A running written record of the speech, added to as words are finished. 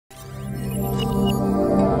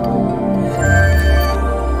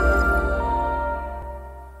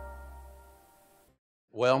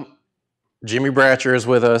Jimmie Bratcher is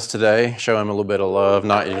with us today. Show him a little bit of love.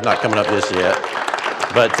 He's not coming up just yet.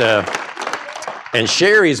 But, and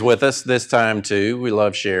Sherry's with us this time too. We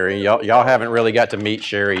love Sherry. Y'all haven't really got to meet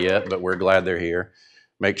Sherry yet, but we're glad they're here.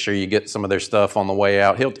 Make sure you get some of their stuff on the way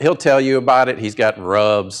out. He'll tell you about it. He's got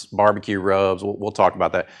rubs, barbecue rubs. We'll talk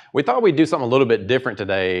about that. We thought we'd do something a little bit different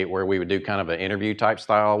today where we would do kind of an interview type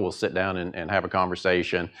style. We'll sit down and have a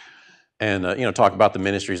conversation and talk about the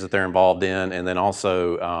ministries that they're involved in, and then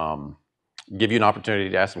also give you an opportunity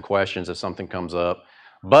to ask some questions if something comes up.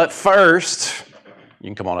 But first, you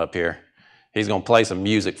can come on up here. He's going to play some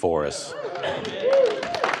music for us.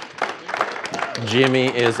 Jimmie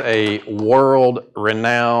is a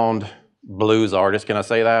world-renowned blues artist. Can I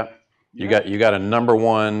say that? Yeah. You got a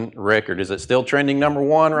 #1 record. Is it still trending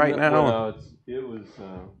 #1 right now?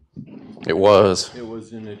 Well, it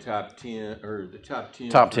was in the top 10 or the top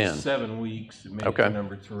 10 for 10 7 weeks. It made it to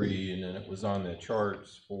 #3, and then it was on the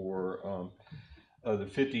charts for the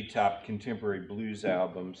 50 top contemporary blues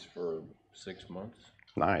albums for 6 months.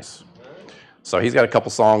 Nice. So he's got a couple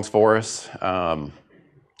songs for us.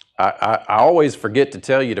 I always forget to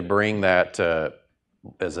tell you to bring that,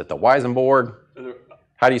 is it the Weisenboard?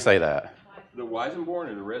 How do you say that? The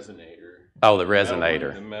Weisenboard or the Resonator? Oh, the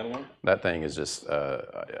Resonator. The metal one? That thing is just,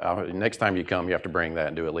 next time you come, you have to bring that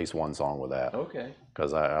and do at least one song with that. Okay.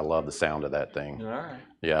 Because I love the sound of that thing. All right.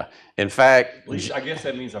 Yeah. In fact. At least I guess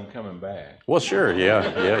that means I'm coming back. Well, sure.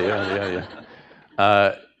 Yeah.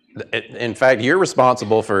 In fact, you're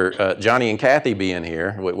responsible for Johnny and Kathy being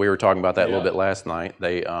here. We were talking about that a little bit last night.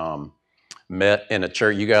 They met in a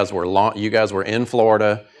church. You guys were in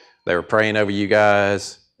Florida. They were praying over you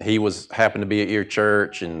guys. He happened to be at your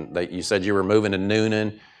church, and you said you were moving to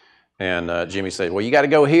Noonan. And Jimmie said, "Well, you got to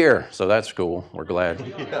go here." So that's cool. We're glad.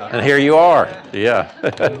 Yeah. And here you are. Yeah.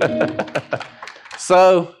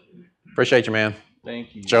 So appreciate you, man.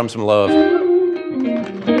 Thank you. Show him some love.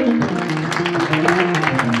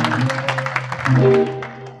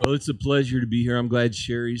 Well, it's a pleasure to be here. I'm glad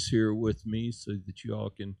Sherry's here with me so that you all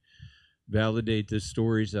can validate the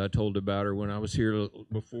stories I told about her when I was here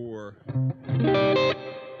before.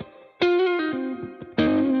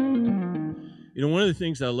 You know, one of the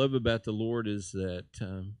things I love about the Lord is that,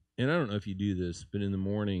 and I don't know if you do this, but in the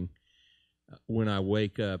morning when I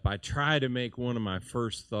wake up, I try to make one of my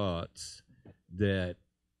first thoughts that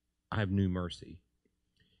I have new mercy.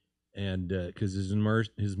 And because his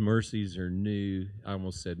mercies are new, I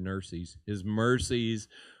almost said nurses. His mercies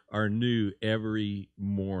are new every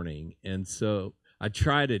morning. And so I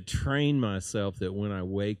try to train myself that when I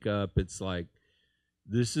wake up, it's like,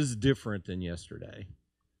 this is different than yesterday.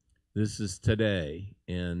 This is today.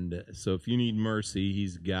 And so if you need mercy,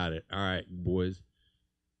 he's got it. All right, boys.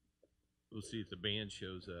 We'll see if the band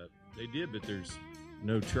shows up. They did, but there's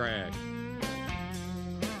no track.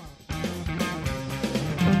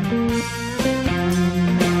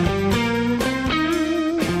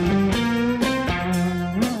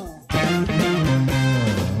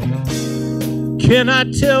 Can I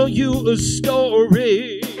tell you a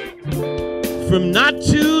story from not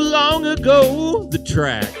too long ago? The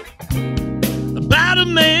track about a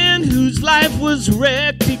man whose life was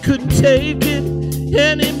wrecked. He couldn't take it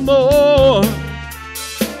anymore.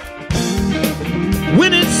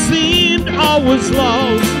 When it seemed all was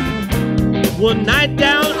lost, one night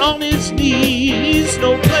down on his knees,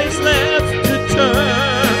 no place left to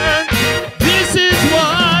turn. This is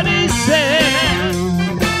what he said.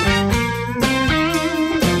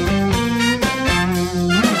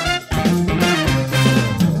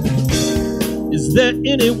 Is there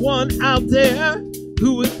anyone out there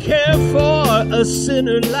who would care for a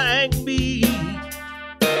sinner like me?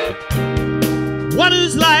 One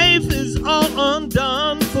whose life is all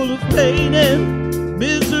undone, full of pain and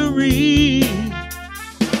misery.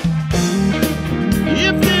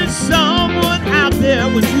 If there's someone out there,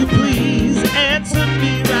 would you please answer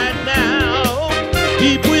me right now?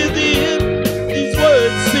 Deep within, these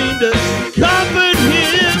words seem to comfort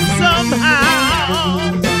him somehow.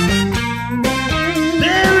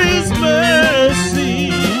 There is mercy.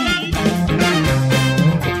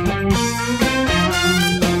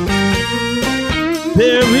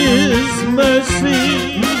 There is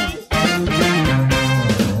mercy.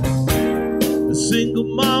 A single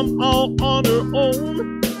mom all on her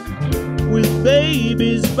own, with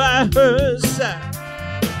babies by her side.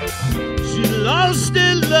 She lost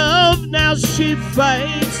her love, now she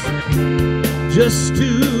fights just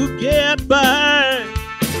to get by.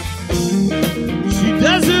 She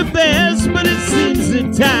does her best, but it seems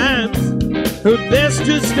at times her best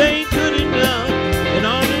just ain't good enough. And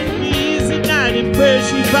on her knees at night in prayer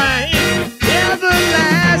she finds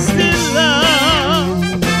everlasting love.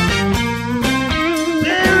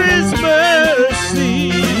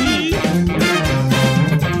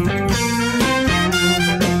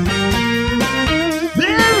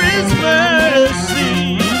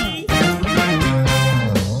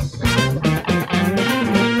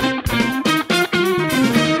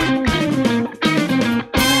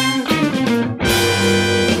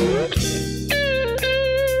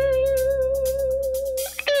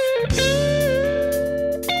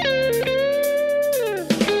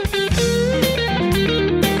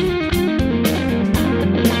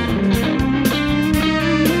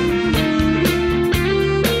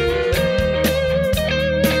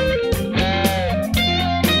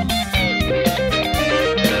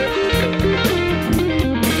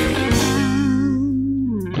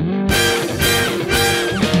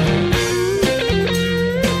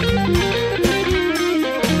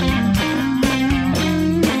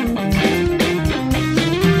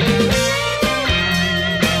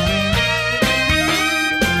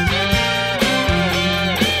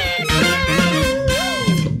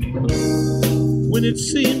 when it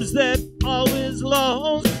seems that all is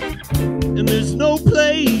lost and there's no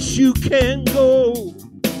place you can go.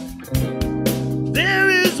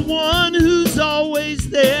 There is one who's always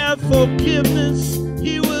there, forgiveness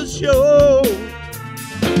he will show.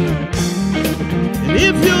 And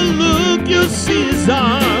if you look, you'll see his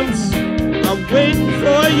arms are waiting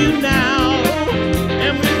for you now.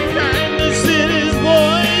 And with kindness in his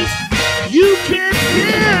voice, you can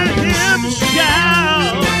hear him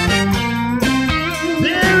shout.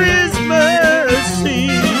 There is mercy,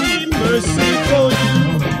 mercy for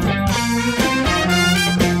you.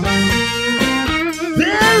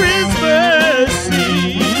 There is mercy.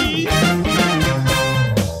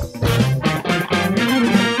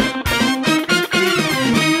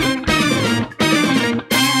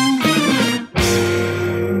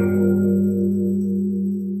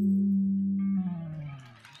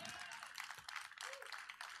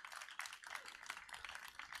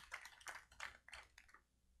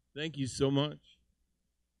 Thank you so much.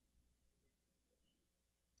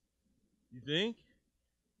 You think?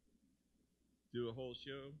 Do a whole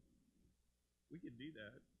show? We could do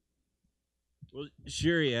that. Well,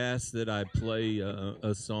 Sherry asked that I play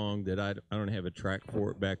a song that I don't have a track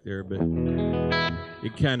for it back there, but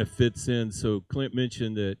it kind of fits in. So Clint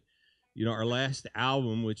mentioned that, you know, our last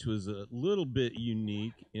album, which was a little bit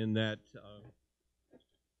unique in that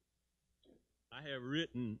I have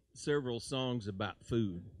written several songs about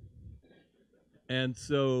food. And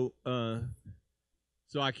so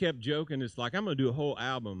I kept joking. It's like, I'm going to do a whole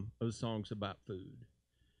album of songs about food.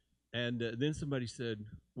 And then somebody said,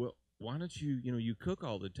 well, why don't you, you know, you cook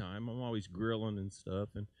all the time. I'm always grilling and stuff.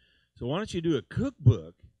 And so why don't you do a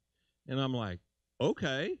cookbook? And I'm like,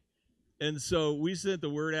 okay. And so we sent the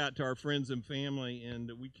word out to our friends and family,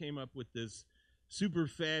 and we came up with this super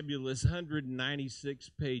fabulous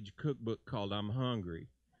 196-page cookbook called I'm Hungry.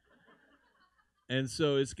 And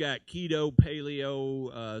so it's got keto,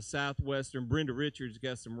 paleo, Southwestern. Brenda Richards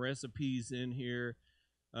got some recipes in here.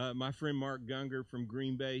 My friend Mark Gunger from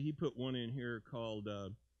Green Bay, he put one in here called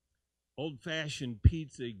Old-Fashioned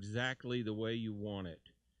Pizza Exactly the Way You Want It.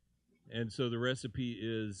 And so the recipe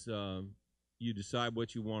is you decide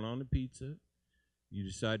what you want on the pizza. You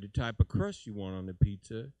decide the type of crust you want on the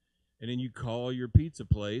pizza. And then you call your pizza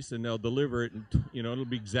place, and they'll deliver it, and, you know, it'll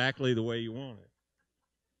be exactly the way you want it.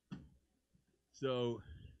 So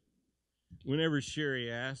whenever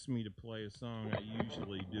Sherry asks me to play a song, I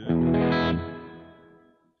usually do.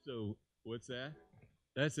 So what's that?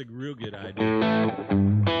 That's a real good idea.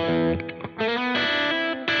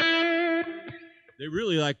 They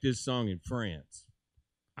really like this song in France.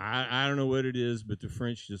 I don't know what it is, but the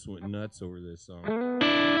French just went nuts over this song.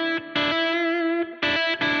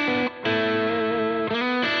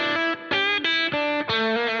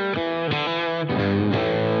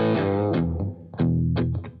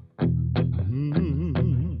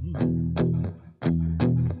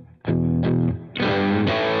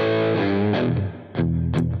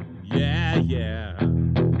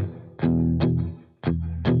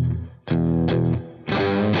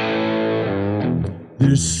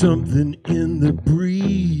 There's something in the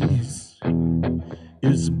breeze,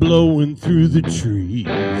 it's blowing through the trees,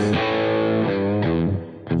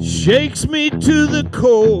 shakes me to the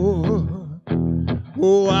core.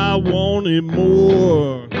 Oh, I want it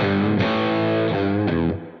more.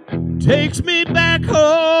 Takes me back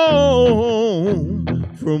home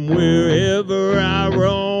from wherever I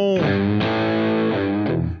roam.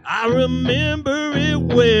 I remember it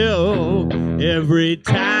well every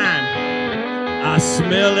time I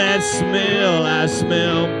smell that smell. I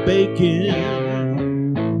smell bacon.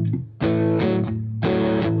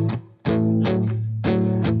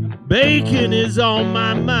 Bacon is on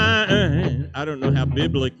my mind. I don't know how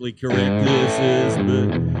biblically correct this is,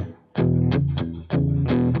 but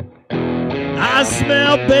I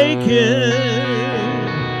smell bacon.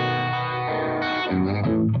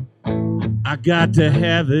 I got to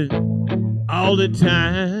have it all the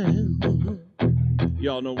time.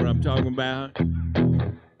 Y'all know what I'm talking about.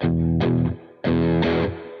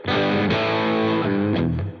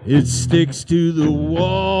 It sticks to the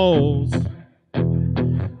walls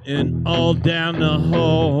and all down the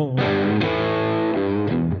hall.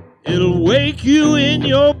 It'll wake you in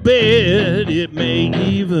your bed. It may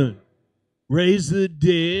even raise the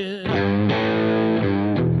dead.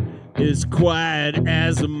 It's quiet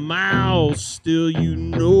as a mouse, still you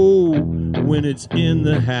know when it's in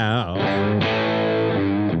the house.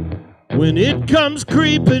 When it comes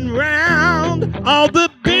creeping round, all the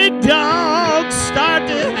big dogs start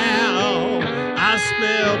to howl. I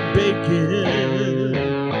smell bacon.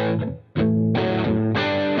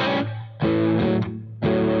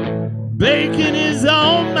 Bacon is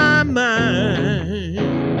on my mind.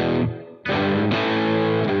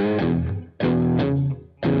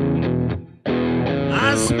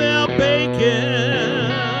 I smell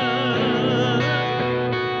bacon.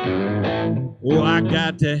 Oh, I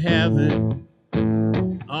got to have it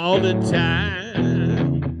all the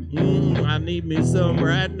time. I need me some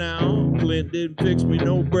right now. Clint didn't fix me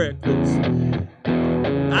no breakfast.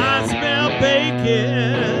 I smell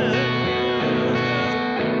bacon.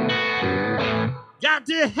 Got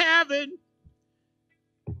to have it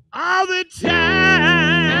all the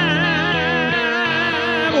time.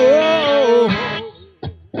 Oh.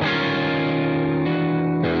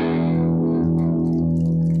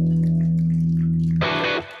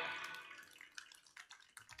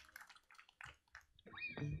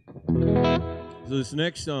 So this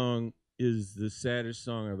next song is the saddest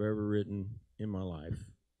song I've ever written in my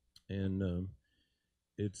life. And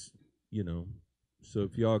it's, you know, so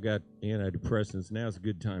if y'all got antidepressants, now's a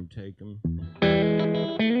good time to take them.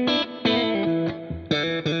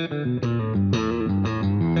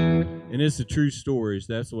 And it's the true stories.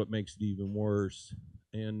 That's what makes it even worse.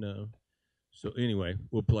 And so anyway,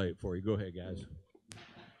 we'll play it for you. Go ahead, guys.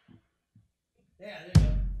 Yeah, there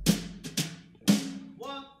you go.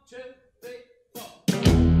 1, 2, 3, 4.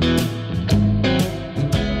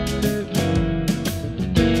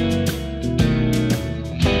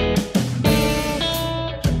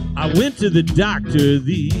 I went to the doctor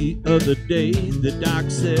the other day. The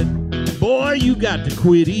doc said, boy, you got to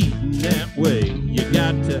quit eating that way. You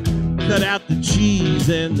got to cut out the cheese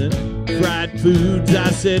and the fried foods.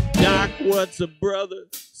 I said, Doc, what's a brother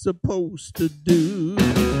supposed to do?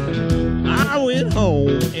 I went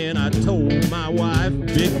home and I told my wife,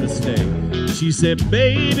 big mistake. She said,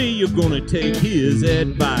 baby, you're gonna take his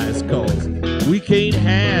advice, 'cause we can't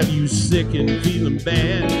have you sick and feeling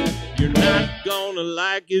bad. You're not gonna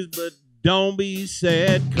like it, but don't be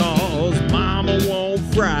sad, 'cause mama won't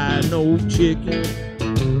fry no chicken.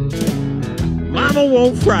 Mama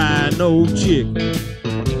won't fry no chicken.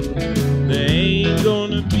 There ain't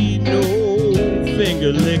gonna be no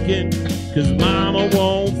finger licking, 'cause mama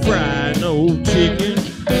won't fry no chicken.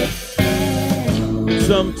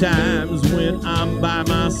 Sometimes when I'm by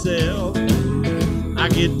myself, I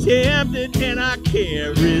get tempted and I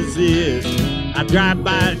can't resist. I drive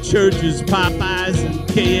by Church's, Popeyes, and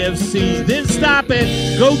KFC, then stop at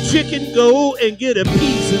Go Chicken Go and get a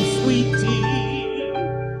piece of sweet tea.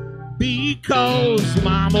 Because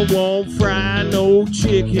mama won't fry no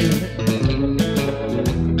chicken.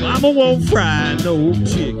 Mama won't fry no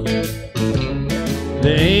chicken.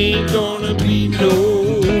 There ain't gonna be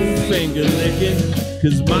no finger licking,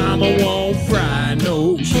 'cause mama won't fry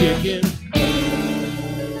no chicken.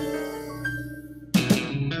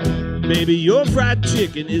 Baby, your fried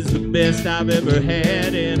chicken is the best I've ever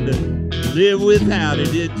had, and to live without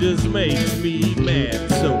it, it just makes me mad.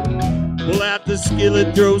 So pull out the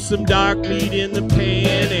skillet, throw some dark meat in the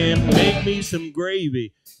pan, and make me some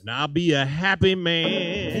gravy, and I'll be a happy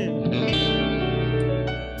man.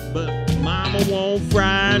 But mama won't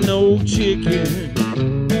fry no chicken.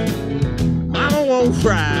 Mama won't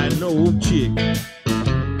fry no chicken.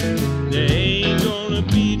 There ain't gonna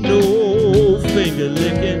be no finger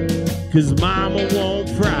licking, 'cause mama won't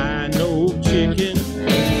fry no chicken.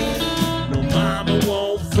 No, mama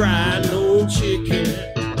won't fry no chicken.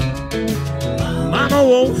 Mama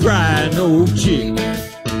won't fry no chicken.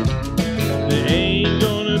 There ain't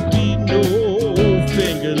gonna be no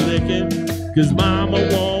finger licking, 'cause mama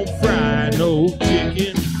won't fry no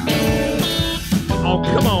chicken. Oh,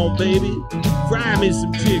 come on, baby, fry me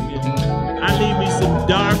some chicken. I need me some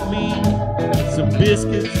dark meat, some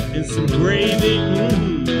biscuits, and some gravy.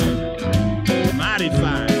 Mighty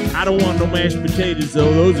fine. I don't want no mashed potatoes,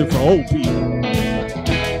 though. Those are for old people.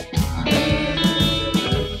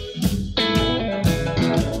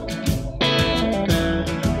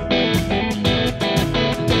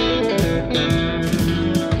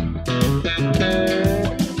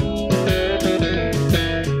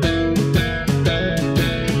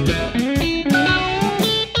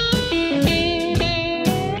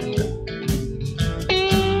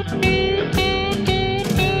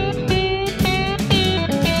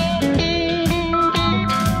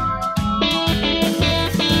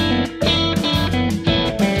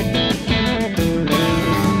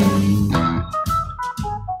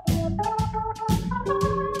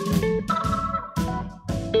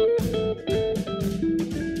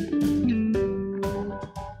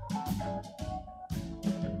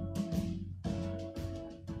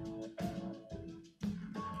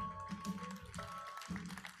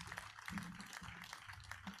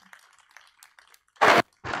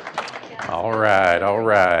 All right, all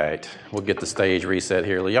right. We'll get the stage reset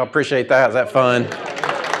here. Y'all appreciate that? Is that fun?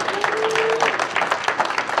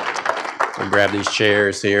 We'll grab these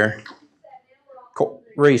chairs here. Cool.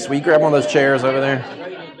 Reese, will you grab one of those chairs over there?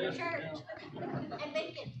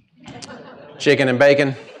 Chicken and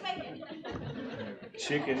bacon?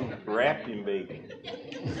 Chicken wrapped in bacon.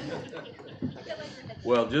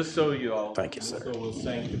 Well, just so you all, Thank you, sir. So we'll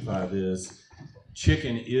sanctify this.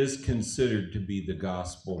 Chicken is considered to be the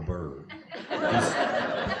gospel bird.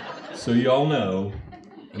 Just so you all know.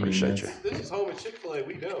 Appreciate you. This is home at Chick-fil-A.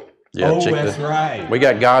 We know. Yeah, that's right. We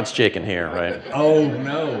got God's chicken here, right? Oh,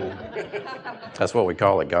 no. That's what we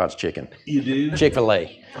call it, God's chicken. You do?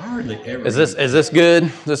 Chick-fil-A. I hardly ever. Is this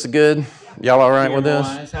good? This is good? Y'all all right with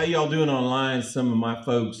this? How y'all doing online? Some of my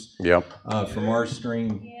folks from our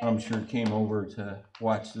stream, I'm sure, came over to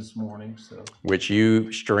watch this morning. So, which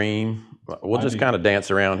you stream. We'll just kind of dance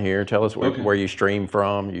around here. Tell us where you stream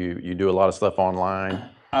from. You do a lot of stuff online.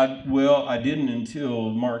 I didn't until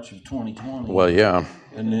March of 2020. Well, yeah.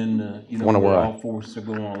 And then we're all forced to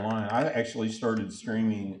go online. I actually started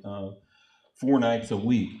streaming 4 nights a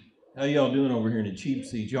week. How y'all doing over here in the cheap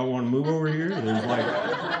seats? Y'all want to move over here? There's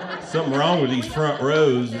like something wrong with these front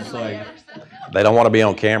rows. It's like they don't want to be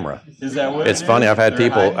on camera. Is that what it's funny? I've had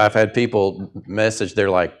people message. They're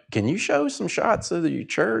like, "Can you show some shots of your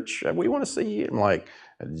church? We want to see you." I'm like,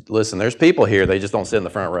 "Listen, there's people here. They just don't sit in the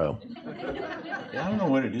front row." I don't know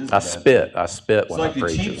what it is. I spit when I preach. It's like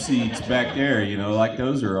the cheap seats back there, like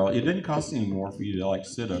those are all. It didn't cost any more for you to like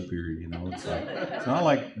sit up here, It's like it's not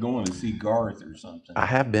like going to see Garth or something. I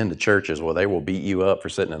have been to churches where they will beat you up for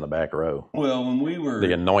sitting in the back row. Well, when we were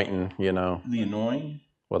the anointing, The anointing.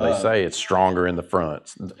 Well, they say it's stronger in the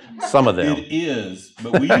front. Some of them. It is,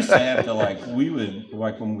 but we used to have to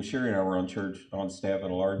when Sherry and I were on staff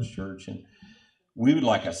at a large church, and we would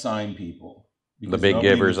assign people. The big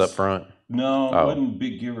givers up front? No, it wasn't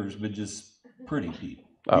big givers, but just pretty people,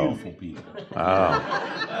 beautiful people. Oh.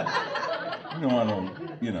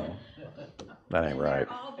 That ain't right.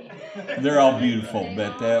 They're all beautiful,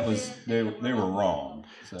 but they were wrong.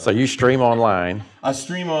 So you stream online? I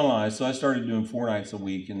stream online, so I started doing 4 nights a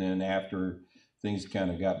week, and then after things kind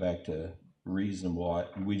of got back to reasonable,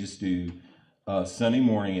 we just do Sunday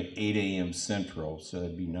morning at 8 a.m. Central, so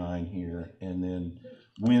that'd be 9 here, and then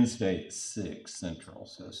Wednesday at 6 Central,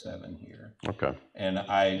 so 7 here. Okay. And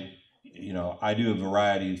I do a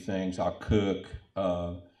variety of things. I'll cook.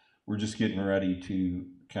 We're just getting ready to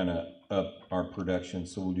kind of up our production,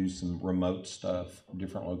 so we'll do some remote stuff,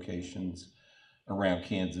 different locations around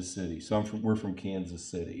Kansas City. So we're from Kansas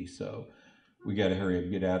City, so we got to hurry up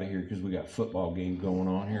and get out of here because we got a football game going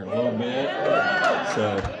on here in a little bit.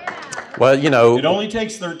 So. Well, it only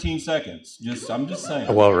takes 13 seconds. I'm just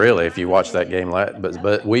saying. Well, really, if you watch that game,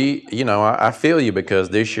 but we, I feel you because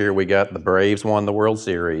this year we got the Braves won the World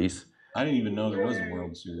Series. I didn't even know there was a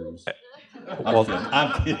World Series.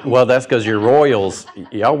 I'm kidding. Well, that's because your Royals,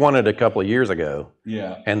 y'all won it a couple of years ago.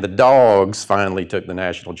 Yeah. And the Dogs finally took the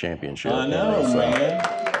national championship. I know, man.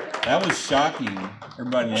 That was shocking.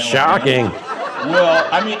 Everybody. Shocking.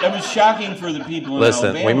 Well, it was shocking for the people in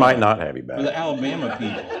Alabama. Listen, we might not have you back. For the Alabama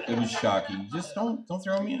people, it was shocking. Just don't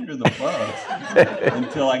throw me under the bus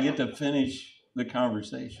until I get to finish the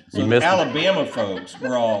conversation. So the Alabama folks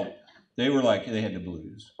they had the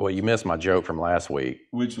blues. Well, you missed my joke from last week.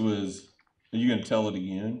 Which was, are you going to tell it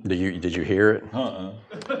again? Did you hear it?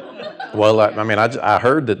 Well, I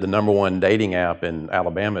heard that the number one dating app in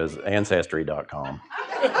Alabama is Ancestry.com.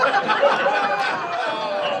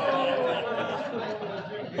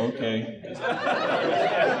 Okay.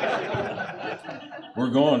 We're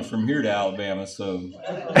going from here to Alabama, so.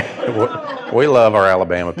 We love our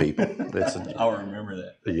Alabama people. I'll remember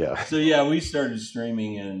that. Yeah. So, we started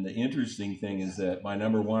streaming, and the interesting thing is that my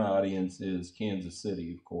number 1 audience is Kansas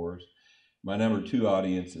City, of course. My number 2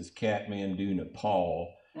 audience is Kathmandu,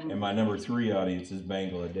 Nepal, and my number 3 audience is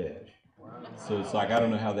Bangladesh. So it's I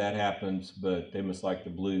don't know how that happens, but they must like the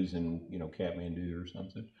blues in Kathmandu or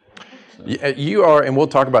something. So. You are, and we'll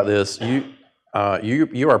talk about this.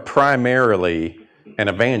 You are primarily an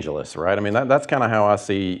evangelist, right? That's kind of how I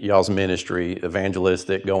see y'all's ministry,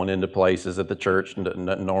 evangelistic, going into places that the church doesn't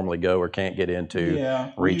normally go or can't get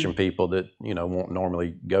into, reaching people that won't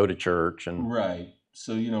normally go to church, and right.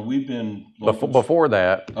 So we've been before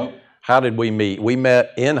that. How did we meet? We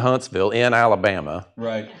met in Huntsville, in Alabama,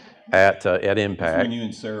 right? At Impact. That's when you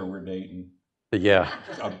and Sarah were dating. Yeah.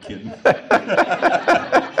 I'm kidding.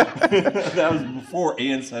 That was before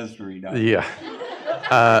Ancestry. Yeah.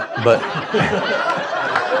 But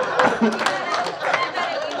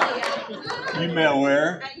you met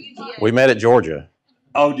where? We met at Georgia.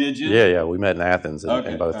 Oh, did you? Yeah. We met in Athens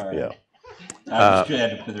and both. Right. Yeah. I just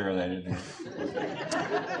had to throw that in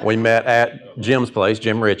there. We met at Jim's place,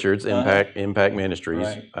 Jim Richards, Impact Ministries.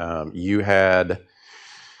 Right. You had,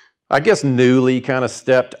 I guess, newly kind of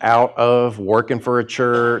stepped out of working for a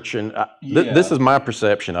church, and this is my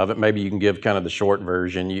perception of it. Maybe you can give kind of the short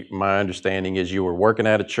version. My understanding is you were working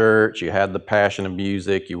at a church, you had the passion of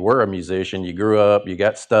music, you were a musician, you grew up, you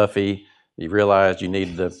got stuffy, you realized you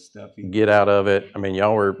needed to get out of it. I mean,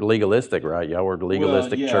 y'all were legalistic, right? Y'all were a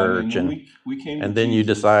legalistic church, we came and then you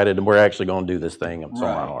decided we're actually going to do this thing. It's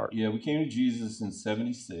on my heart. Yeah, we came to Jesus in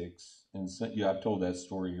 '76, and I've told that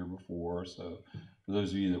story here before. So for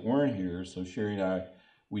those of you that weren't here, so Sherry and I,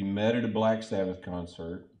 we met at a Black Sabbath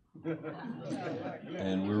concert,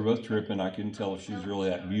 and we were both tripping. I couldn't tell if she was really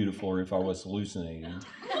that beautiful or if I was hallucinating.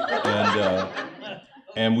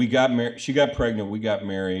 And we got married. She got pregnant. We got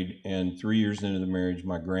married, and 3 years into the marriage,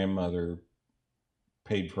 my grandmother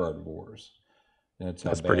paid for our divorce.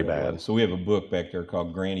 That's pretty bad. So we have a book back there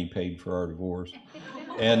called "Granny Paid for Our Divorce,"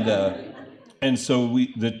 and so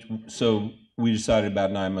we decided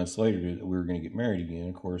about 9 months later that we were going to get married again.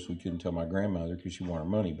 Of course, we couldn't tell my grandmother because she wanted her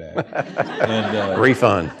money back.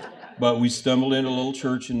 Refund. But we stumbled into a little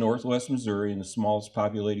church in Northwest Missouri, in the smallest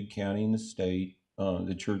populated county in the state.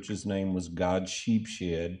 The church's name was God's Sheep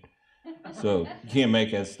Shed, so you can't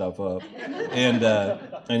make that stuff up. And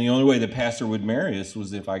the only way the pastor would marry us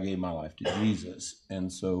was if I gave my life to Jesus.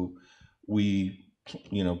 And so we,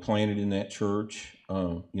 planted in that church.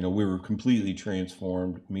 We were completely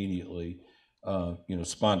transformed immediately.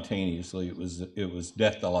 Spontaneously. It was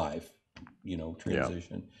death to life,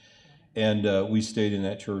 transition. Yeah. And we stayed in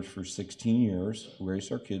that church for 16 years.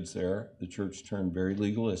 Raised our kids there. The church turned very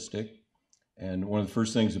legalistic. And one of the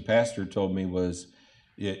first things the pastor told me was,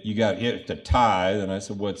 you got to tithe. And I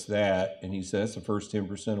said, what's that? And he said, that's the first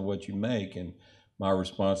 10% of what you make. And my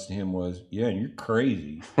response to him was, yeah, you're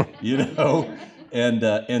crazy, And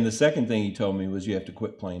the second thing he told me was, you have to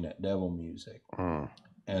quit playing that devil music.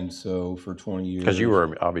 And so for 20 years. Because you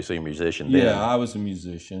were obviously a musician then. Yeah, I was a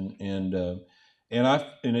musician. And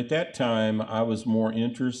at that time, I was more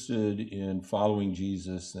interested in following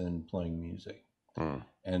Jesus than playing music.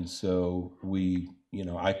 And so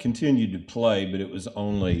I continued to play, but it was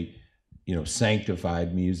only,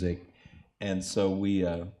 sanctified music. And so we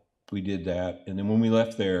did that. And then when we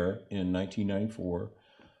left there in 1994,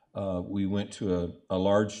 we went to a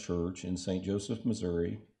large church in St. Joseph,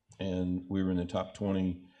 Missouri, and we were in the top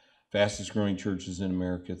 20 fastest growing churches in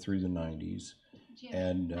America through the 90s. Jim,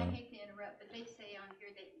 and I hate to interrupt, but they say on here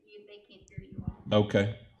that they can't hear you all.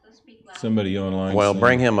 Okay. Speak loud. Somebody online. Well,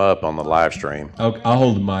 bring him up on the live stream. Okay, I'll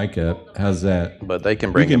hold the mic up. How's that? But they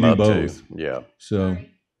can bring him up both. too. Yeah. So,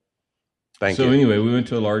 thank you. So anyway, we went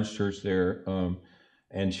to a large church there,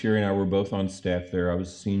 and Sherry and I were both on staff there. I was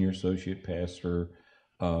a senior associate pastor,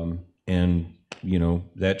 and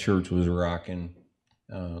that church was rocking.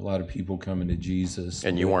 A lot of people coming to Jesus.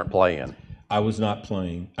 And you weren't playing. I was not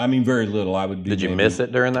playing. I mean, very little. I would do. Did you miss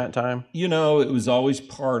it during that time? It was always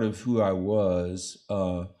part of who I was.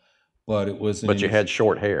 But it wasn't. But you had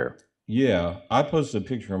short hair. Yeah, I posted a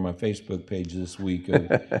picture on my Facebook page this week of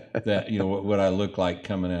that. What I looked like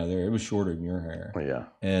coming out of there. It was shorter than your hair. Yeah.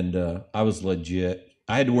 And I was legit.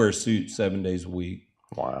 I had to wear a suit 7 days a week.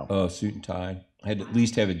 Wow. Suit and tie. I had to at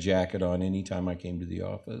least have a jacket on anytime I came to the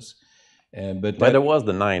office. But it was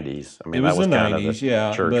the 90s. I mean, it was that was the kind 90s. of the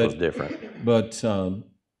Yeah, church was different. But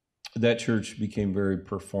that church became very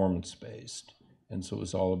performance based, and so it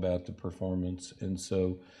was all about the performance. And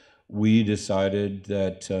so we decided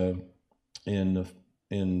that in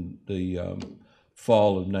the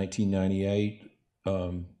fall of 1998,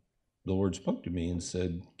 the Lord spoke to me and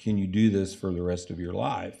said, "Can you do this for the rest of your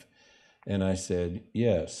life?" And I said,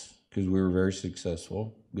 "Yes," because we were very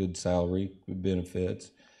successful, good salary, good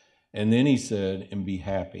benefits. And then he said, "And be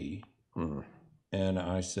happy." And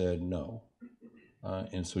I said, "No."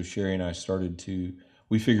 And so Sherry and I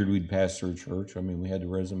we figured we'd pastor a church. I mean, we had the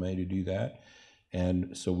resume to do that.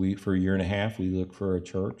 And so for a year and a half, we looked for a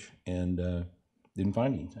church and didn't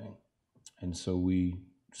find anything. And so we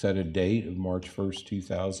set a date of March 1st,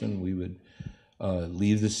 2000. We would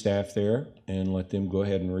leave the staff there and let them go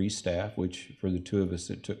ahead and restaff, which for the two of us,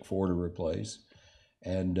 it took 4 to replace.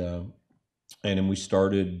 And then we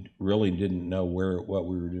really didn't know what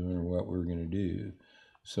we were doing or what we were going to do.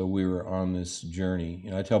 So we were on this journey.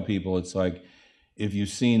 I tell people, it's like, if you've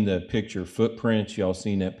seen the picture Footprints, y'all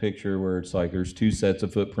seen that picture where it's like there's 2 sets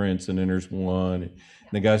of footprints and then there's one. And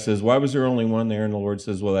the guy says, "Why was there only one there?" And the Lord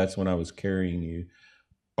says, "Well, that's when I was carrying you."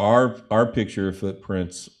 Our picture of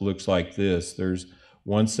footprints looks like this. There's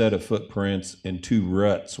 1 set of footprints and 2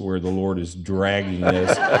 ruts where the Lord is dragging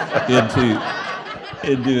us into.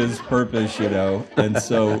 into his purpose, you know. And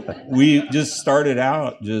so we just started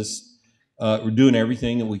out we're doing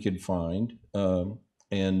everything that we could find, and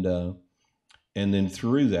then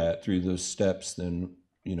through those steps, then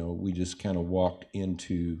we just kind of walked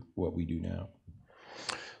into what we do now.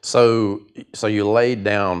 So you laid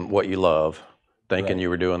down what you love, thinking Right. you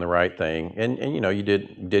were doing the right thing, and you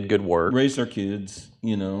did good work. Raised our kids,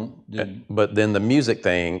 But then the music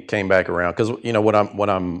thing came back around, because what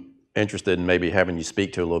I'm interested in maybe having you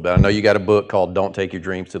speak to a little bit. I know you got a book called "Don't Take Your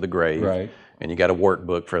Dreams to the Grave," Right. and you got a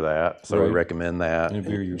workbook for that. So we Right. recommend that. And if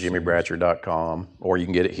you're JimmieBratcher.com, or you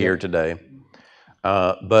can get it here today.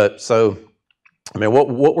 But so, I mean,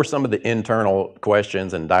 what were some of the internal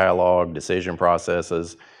questions and dialogue, decision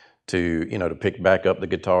processes to pick back up the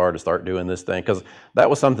guitar, to start doing this thing? Because that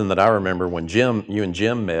was something that I remember when you and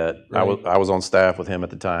Jim met. Right. I was on staff with him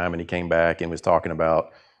at the time, and he came back and was talking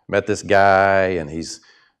about, met this guy, and he's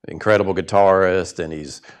an incredible guitarist, and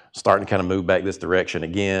he's starting to kind of move back this direction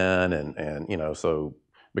again, and so,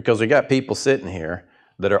 because we got people sitting here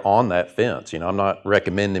that are on that fence. I'm not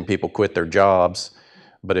recommending people quit their jobs,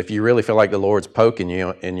 but if you really feel like the Lord's poking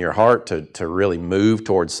you in your heart to really move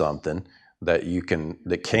towards something that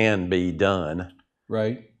can be done.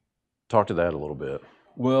 Right. Talk to that a little bit.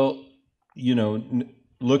 Well,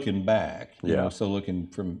 looking back, Yeah. so looking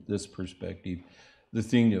from this perspective, the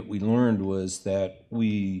thing that we learned was that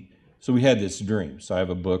we had this dream. So I have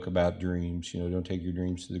a book about dreams, don't take your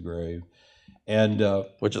dreams to the grave. And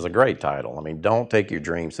which is a great title. I mean, don't take your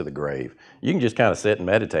dreams to the grave. You can just kind of sit and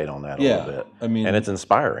meditate on that a little bit. I mean, and it's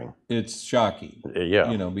inspiring. It's shocking.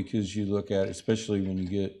 Yeah. Because you look at it, especially when you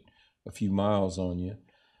get a few miles on you.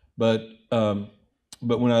 But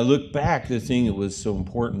when I look back, the thing that was so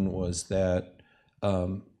important was that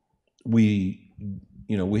we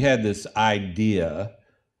had this idea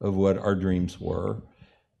of what our dreams were,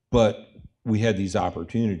 but we had these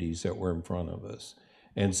opportunities that were in front of us.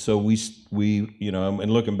 And so we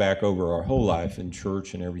and looking back over our whole life in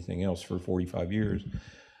church and everything else for 45 years,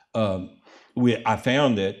 I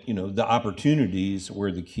found that, the opportunities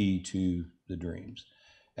were the key to the dreams.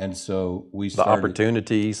 And so we started. The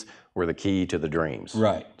opportunities were the key to the dreams.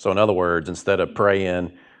 Right. So in other words, instead of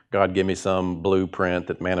praying, God, give me some blueprint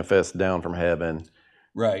that manifests down from heaven.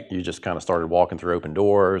 Right. You just kind of started walking through open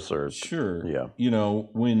doors, or. Sure. Yeah.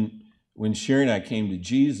 When Sherry and I came to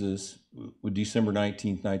Jesus, with December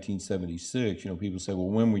 19th, 1976, people say, well,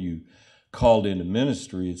 when were you called into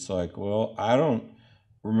ministry? It's like, well, I don't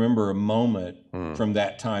remember a moment from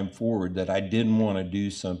that time forward that I didn't want to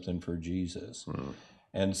do something for Jesus.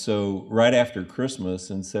 And so right after Christmas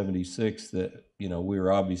in 76, that, we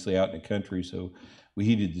were obviously out in the country, so we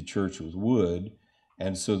heated the church with wood.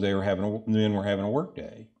 And so men were having a work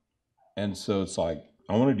day. And so it's like,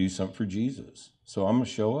 I want to do something for Jesus. So I'm going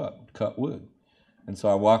to show up, cut wood. And so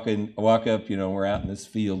I walk up, we're out in this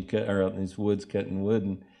field, or out in these woods cutting wood,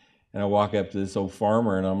 and I walk up to this old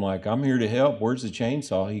farmer, and I'm like, I'm here to help. Where's the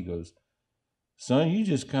chainsaw? He goes, son, you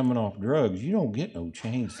just coming off drugs. You don't get no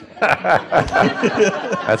chainsaw.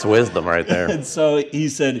 That's wisdom right there. And so he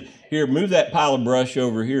said, here, move that pile of brush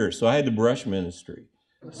over here. So I had the brush ministry.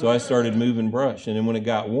 So I started moving brush. And then when it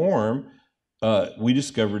got warm, we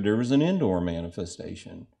discovered there was an indoor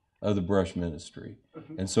manifestation of the brush ministry.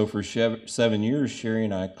 And so for 7 years, Sherry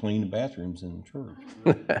and I cleaned the bathrooms in the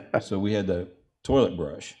church. So we had the toilet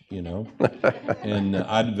brush, and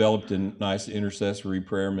I developed a nice intercessory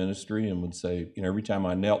prayer ministry, and would say, every time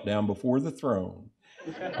I knelt down before the throne,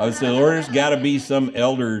 I would say, Lord, there's got to be some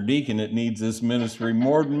elder or deacon that needs this ministry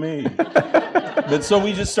more than me. But so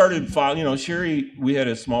we just started, Sherry, we had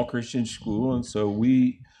a small Christian school, and so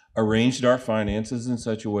we arranged our finances in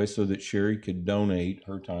such a way so that Sherry could donate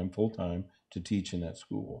her time full time to teach in that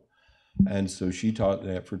school. And so she taught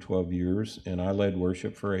that for 12 years, and I led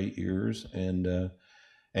worship for 8 years, and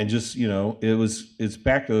just, it's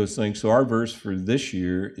back to those things. So our verse for this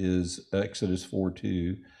year is Exodus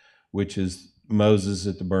 4:2, which is Moses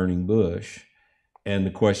at the burning bush. And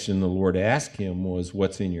the question the Lord asked him was,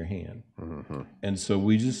 what's in your hand? Mm-hmm. And so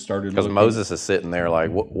we just started because Moses is sitting there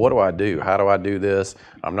like, what do I do? How do I do this?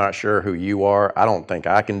 I'm not sure who you are. I don't think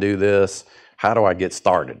I can do this. How do I get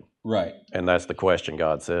started? Right. And that's the question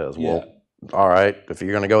God says. Yeah. Well, all right, if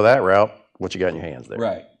you're going to go that route, what you got in your hands there?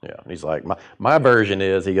 Right. Yeah. And he's like, my version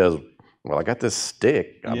is, he goes, well, I got this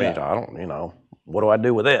stick. I mean, I don't, what do I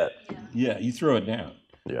do with it? Yeah, you throw it down.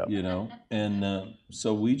 Yeah. And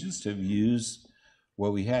so we just have used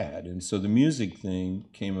what we had. And so the music thing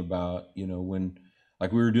came about, when,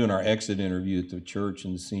 like, we were doing our exit interview at the church,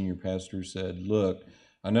 and the senior pastor said, look,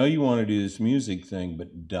 I know you want to do this music thing,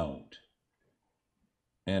 but don't.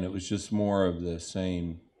 And it was just more of the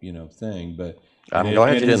same, thing. But I'm And glad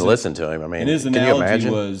you and didn't listen to him. I mean, And his can you analogy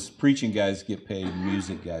imagine? was preaching guys get paid,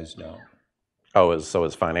 music guys don't. Oh, so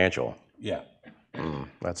it's financial. Yeah.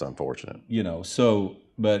 That's unfortunate. So,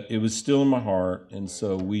 but it was still in my heart. And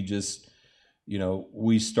so we just,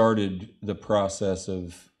 we started the process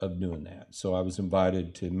of doing that. So I was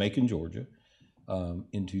invited to Macon, Georgia,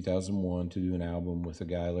 in 2001 to do an album with a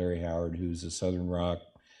guy, Larry Howard, who's a Southern rock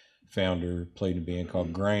founder, played in a band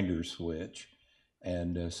called Grinder Switch.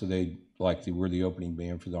 And so we're the opening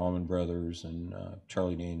band for the Allman Brothers and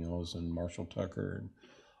Charlie Daniels and Marshall Tucker and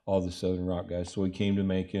all the Southern rock guys. So we came to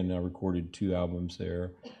Macon. I recorded 2 albums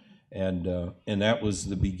there, and that was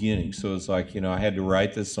the beginning. So it's like I had to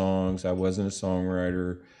write the songs. I wasn't a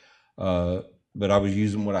songwriter, but I was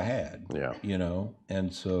using what I had. Yeah.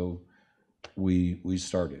 And so we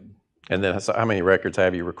started. And then, so how many records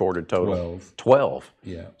have you recorded total? 12. 12?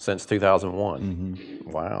 Yeah. Since 2001?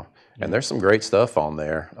 Mm-hmm. Wow. And there's some great stuff on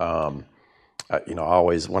there.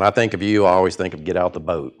 When I think of you, I always think of Get Out the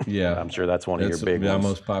Boat. Yeah. I'm sure that's one of your big my ones.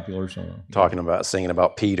 most popular song. Talking about, singing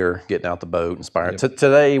about Peter, getting out the boat, inspired.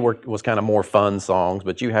 Today was kind of more fun songs,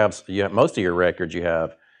 but you have most of your records, you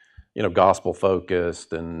have, gospel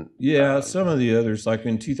focused and. Yeah, some of the others, like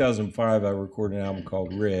in 2005, I recorded an album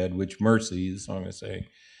called Red, which Mercy, the song I say,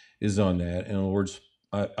 is on that. And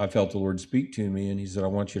I felt the Lord speak to me, and he said, I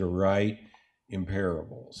want you to write in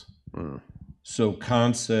parables. So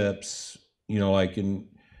concepts, like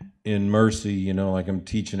in Mercy, like I'm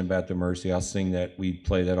teaching about the Mercy, I'll sing that. We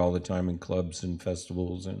play that all the time in clubs and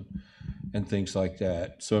festivals and things like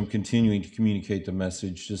that. So I'm continuing to communicate the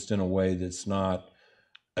message just in a way that's not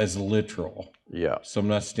as literal. Yeah. So I'm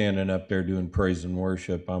not standing up there doing praise and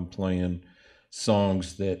worship. I'm playing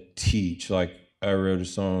songs that teach. Like I wrote a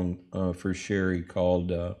song for Sherry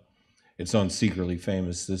called, it's on Secretly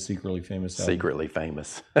Famous, the Secretly Famous album. Secretly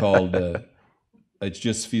Famous. Called It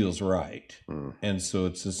Just Feels Right. And so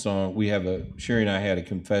it's a song, Sherry and I had a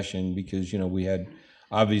confession because, we had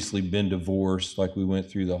obviously been divorced, like we went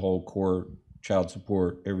through the whole court, child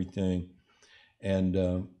support, everything.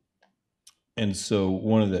 And so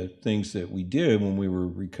one of the things that we did when we were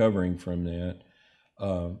recovering from that,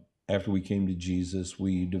 after we came to Jesus,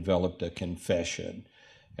 we developed a confession.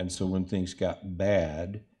 And so when things got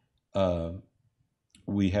bad,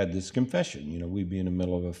 we had this confession. We'd be in the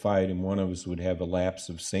middle of a fight, and one of us would have a lapse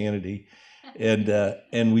of sanity,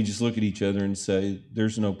 and we just look at each other and say,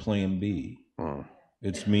 "There's no plan B.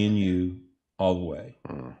 It's me and you all the way."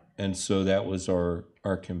 And so that was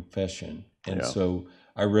our confession. And so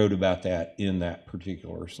I wrote about that in that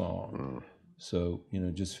particular song. So,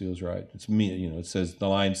 it just feels right. It's me, the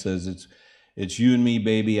line says, it's you and me,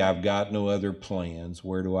 baby. I've got no other plans.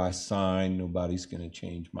 Where do I sign? Nobody's going to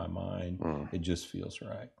change my mind. It just feels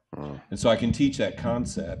right. And so I can teach that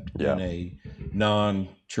concept in a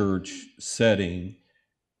non-church setting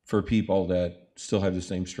for people that still have the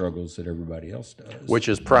same struggles that everybody else does. Which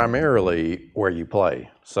is primarily where you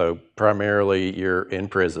play. So primarily you're in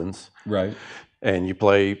prisons. Right. And you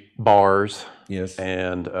play bars. Yes.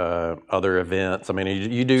 And other events. I mean,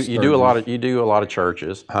 you do a lot of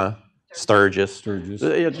churches, huh? Sturgis.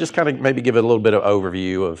 Just kind of maybe give it a little bit of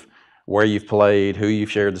overview of where you've played, who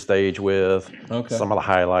you've shared the stage with, some of the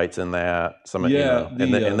highlights in that.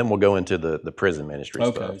 And then we'll go into the prison ministry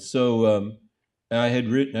stuff. Okay, so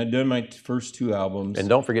I'd done my first 2 albums. And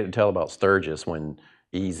don't forget to tell about Sturgis when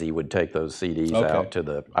Easy would take those CDs out to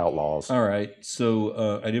the outlaws. All right,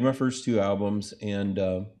 so I did my first 2 albums, and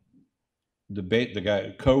the guy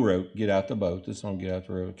who co-wrote Get Out the Boat, the song Get Out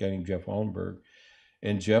the Boat, a guy named Jeff Wallenberg.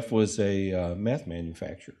 And Jeff was a meth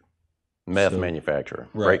manufacturer. Manufacturer.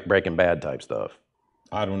 Right. Breaking Bad type stuff.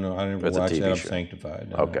 I don't know. I never It's watched a TV that. I'm show. Sanctified.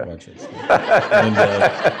 No, Okay. I don't watch it.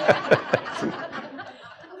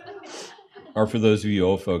 Or for those of you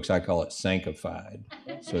old folks, I call it Sanctified.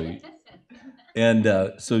 So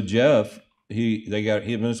Jeff, him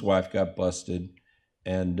and his wife got busted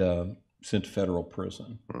and sent to federal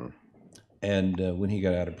prison. And when he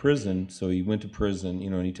got out of prison, so he went to prison,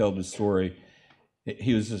 and he told the story.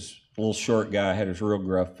 He was this little short guy, had this real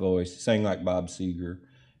gruff voice, sang like Bob Seger.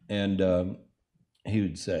 And he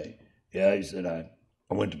would say, he said, I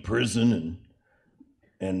went to prison,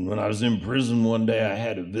 and when I was in prison one day, I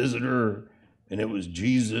had a visitor, and it was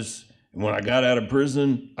Jesus. And when I got out of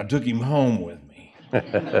prison, I took him home with me.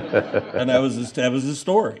 And that was the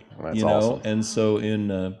story. That's awesome. And so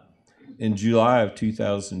in July of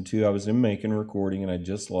 2002, I was in Macon recording, and I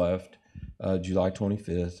just left. July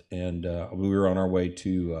 25th, and we were on our way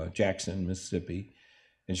to Jackson, Mississippi,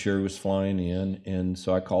 and Sherry was flying in, and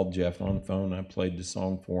so I called Jeff on the phone. I played the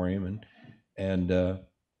song for him, and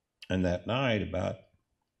that night, about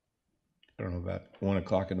 1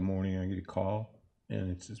 o'clock in the morning, I get a call, and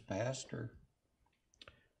it's his pastor.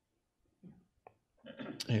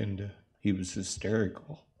 And he was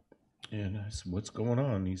hysterical. And I said, what's going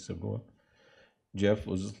on? And he said, well, Jeff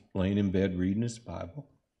was laying in bed reading his Bible.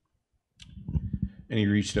 And he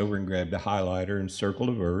reached over and grabbed a highlighter and circled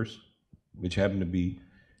a verse, which happened to be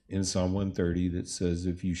in Psalm 130 that says,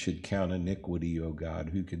 if you should count iniquity, O God,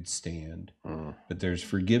 who could stand? But there's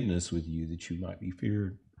forgiveness with you that you might be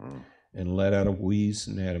feared. And let out a wheeze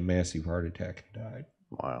and had a massive heart attack and died.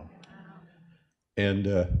 Wow.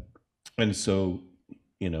 And so,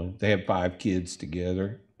 you know, they have 5 kids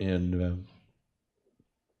together and,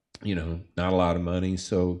 you know, not a lot of money.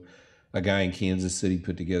 So a guy in Kansas City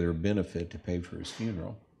put together a benefit to pay for his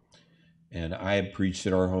funeral. And I had preached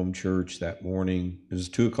at our home church that morning. It was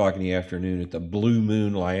 2:00 in the afternoon at the Blue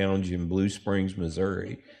Moon Lounge in Blue Springs,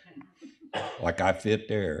 Missouri. Like I fit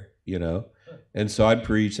there, you know. And so I'd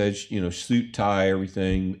preach, I had, you know, suit, tie,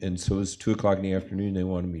 everything. And so it was 2:00 in the afternoon. They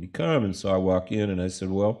wanted me to come. And so I walk in and I said,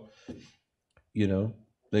 well, you know,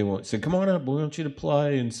 said, come on up, we want you to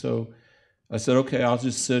play. And so I said, okay, I'll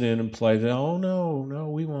just sit in and play. They, oh, no,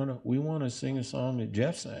 we want to sing a song that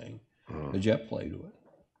Jeff sang, that Jeff played with.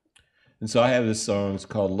 And so I have this song, it's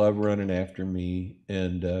called Love Running After Me,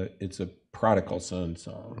 and it's a prodigal son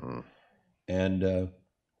song. And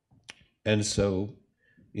so,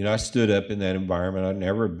 you know, I stood up in that environment. I'd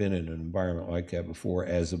never been in an environment like that before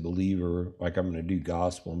as a believer, like I'm going to do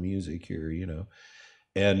gospel music here, you know.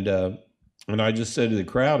 And I just said to the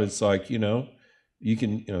crowd, it's like, you know, you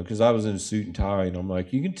can, you know, because I was in a suit and tie, and I'm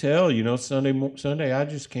like, you can tell, you know, Sunday I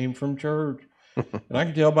just came from church. And I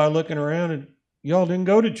can tell by looking around, and y'all didn't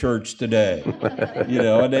go to church today, you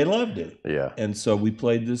know, and they loved it. Yeah. And so we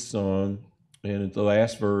played this song, and at the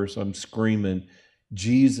last verse, I'm screaming,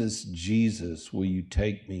 Jesus, Jesus, will you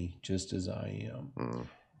take me just as I am?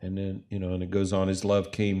 And then, you know, and it goes on, his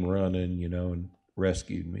love came running, you know, and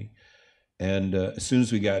rescued me. And as soon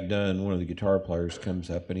as we got done, one of the guitar players comes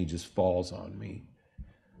up and he just falls on me.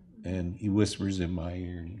 And he whispers in my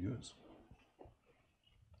ear and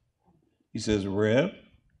he says, Rev,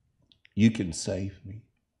 you can save me.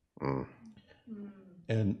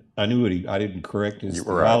 And I knew I didn't correct his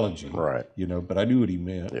theology, right. You know, but I knew what he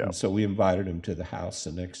meant. Yeah. And so we invited him to the house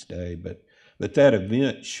the next day. But that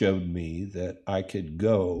event showed me that I could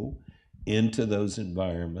go into those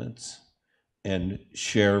environments and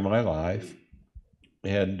share my life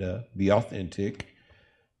and be authentic,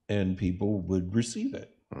 and people would receive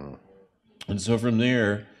it. And so from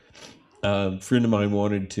there, a friend of mine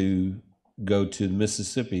wanted to go to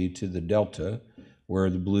Mississippi, to the Delta, where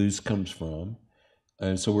the blues comes from.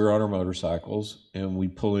 And so we're on our motorcycles, and we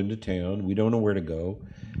pull into town. We don't know where to go.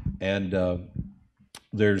 And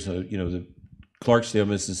there's the Clarksdale,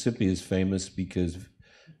 Mississippi is famous because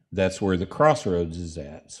that's where the crossroads is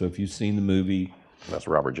at. So if you've seen the movie... That's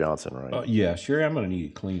Robert Johnson, right? Yeah, sure. I'm going to need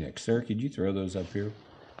a Kleenex. Sarah, could you throw those up here?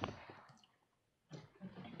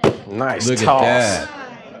 Nice Look toss. at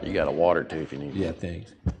that. You got a water too if you need. Yeah,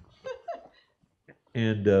 thanks.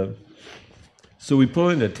 And so we pull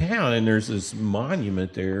into town, and there's this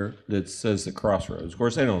monument there that says the crossroads. Of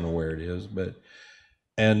course, I don't know where it is,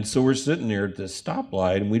 and so we're sitting there at this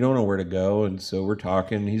stoplight, and we don't know where to go. And so we're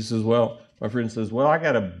talking. He says, my friend says, I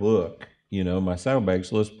got a book, you know, my saddlebag,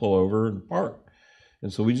 so let's pull over and park.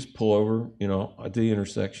 And so we just pull over, you know, at the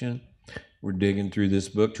intersection. We're digging through this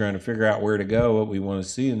book, trying to figure out where to go, what we want to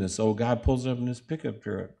see. And this old guy pulls up in this pickup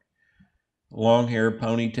truck. Long hair,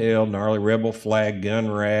 ponytail, gnarly rebel flag, gun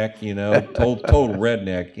rack, you know, total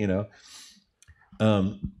redneck, you know.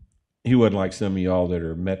 He wasn't like some of y'all that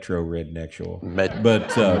are metro rednexual.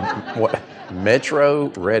 What? Metro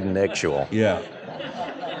rednexual. Yeah.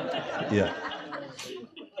 Yeah.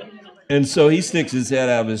 And so he sticks his head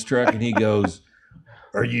out of his truck and he goes,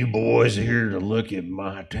 are you boys here to look at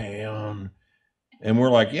my town? And we're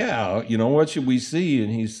like, yeah, you know, what should we see?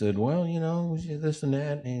 And he said, well, you know, this and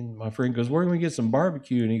that. And my friend goes, where can we get some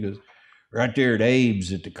barbecue? And he goes, right there at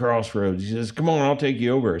Abe's at the crossroads. He says, come on, I'll take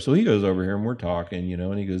you over. So he goes over here and we're talking, you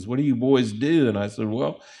know, and he goes, what do you boys do? And I said,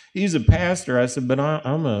 well, he's a pastor. I said, but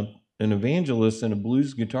I'm an evangelist and a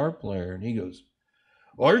blues guitar player. And he goes,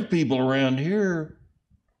 well, there's people around here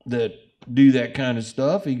that do that kind of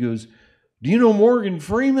stuff. He goes, do you know Morgan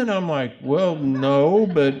Freeman? I'm like, well, no,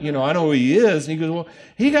 but, you know, I know who he is. And he goes, well,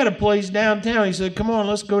 he got a place downtown. He said, come on,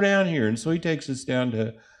 let's go down here. And so he takes us down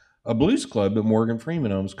to a blues club that Morgan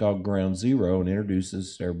Freeman owns called Ground Zero and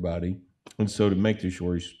introduces everybody. And so to make the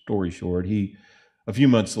story short, a few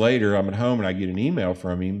months later, I'm at home and I get an email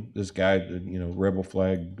from him, this guy, you know, rebel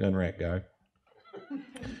flag gun rack guy,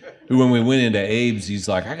 who when we went into Abe's, he's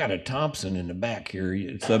like, I got a Thompson in the back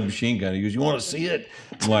here, submachine gun. He goes, you want to see it?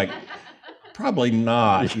 I'm like, probably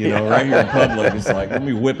not, right here in public. It's like, let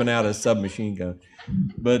me whipping out a submachine gun.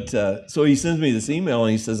 But so he sends me this email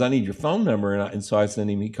and he says, I need your phone number. And so I send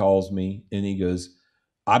him, he calls me and he goes,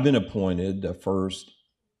 I've been appointed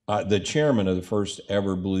the chairman of the first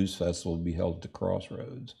ever blues festival to be held at the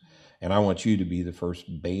Crossroads. And I want you to be the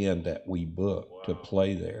first band that we book to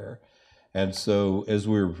play there. And so as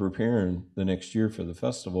we were preparing the next year for the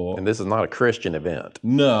festival. And this is not a Christian event.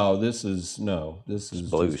 No, this is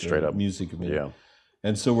blues, just straight a up music event. Yeah.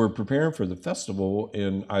 And so we're preparing for the festival,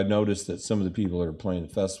 and I noticed that some of the people that are playing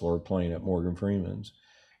the festival are playing at Morgan Freeman's.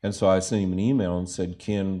 And so I sent him an email and said,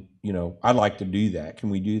 I'd like to do that. Can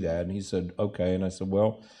we do that? And he said, okay. And I said,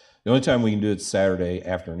 well, the only time we can do it's Saturday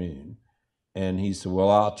afternoon. And he said, well,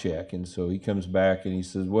 I'll check. And so he comes back and he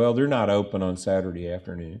says, well, they're not open on Saturday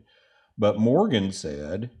afternoon. But Morgan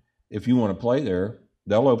said, if you want to play there,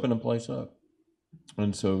 they'll open the place up.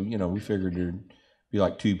 And so, we figured there'd be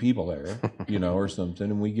like 2 people there, or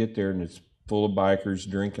something. And we get there and it's full of bikers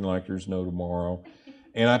drinking like there's no tomorrow.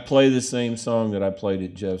 And I play the same song that I played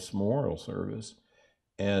at Jeff's memorial service.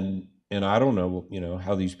 And I don't know,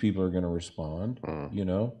 how these people are going to respond.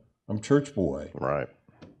 I'm church boy. Right.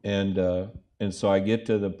 And so I get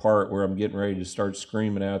to the part where I'm getting ready to start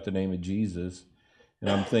screaming out the name of Jesus. And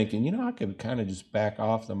I'm thinking, I could kind of just back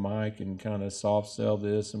off the mic and kind of soft sell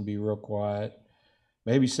this and be real quiet.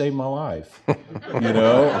 Maybe save my life, And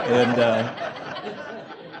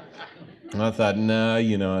I thought, no,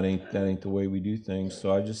 that ain't the way we do things.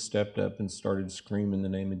 So I just stepped up and started screaming the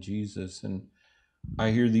name of Jesus. And I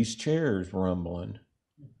hear these chairs rumbling.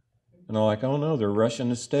 And I'm like, oh no, they're rushing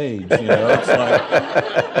the stage. It's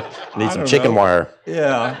like, need some chicken wire.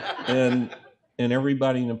 Yeah. And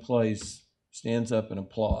everybody in the place stands up and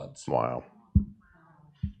applauds. Wow.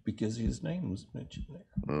 Because his name was mentioned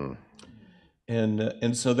there.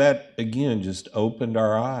 And so that, again, just opened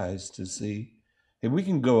our eyes to see, hey, we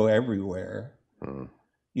can go everywhere.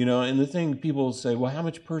 And the thing, people say, well, how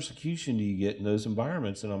much persecution do you get in those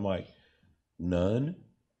environments? And I'm like, none.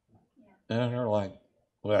 And they're like,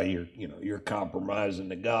 well, you're compromising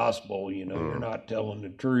the gospel, you're not telling the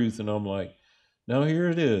truth. And I'm like, no, here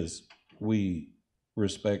it is. We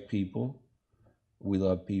respect people. We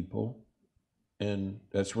love people. And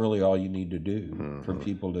that's really all you need to do for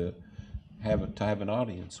people to have an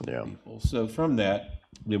audience with people. So from that,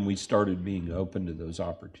 then we started being open to those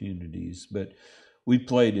opportunities. But we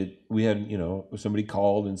played it. We had, somebody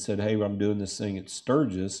called and said, hey, I'm doing this thing at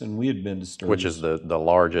Sturgis. And we had been to Sturgis. Which is the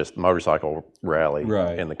largest motorcycle rally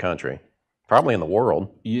in the country. Probably in the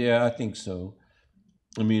world. Yeah, I think so.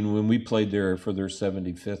 I mean, when we played there for their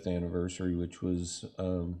 75th anniversary, which was,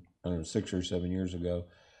 6 or 7 years ago,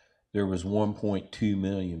 there was 1.2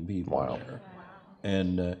 million people there.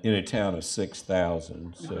 And in a town of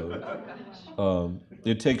 6,000. So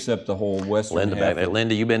it takes up the whole western Linda half. back there.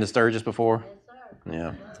 Linda, you been to Sturgis before?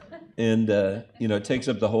 Yeah. And, it takes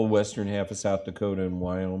up the whole western half of South Dakota and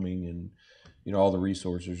Wyoming, and, all the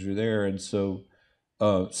resources are there. And so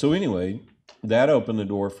anyway, that opened the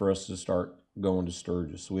door for us to start going to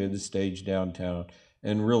Sturgis. So we had the stage downtown,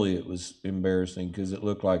 and really it was embarrassing because it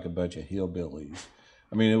looked like a bunch of hillbillies.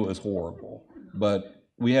 I mean, it was horrible. But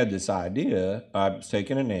we had this idea. I was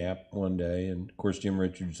taking a nap one day, and of course, Jim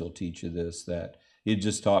Richards will teach you this, that he had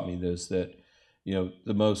just taught me this, that,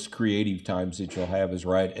 the most creative times that you'll have is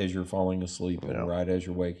right as you're falling asleep and right as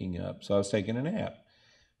you're waking up. So I was taking a nap,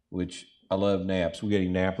 which I love naps. We got any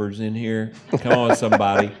nappers in here? Come on,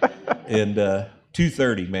 somebody. And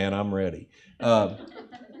 2:30, man, I'm ready.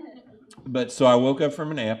 But so I woke up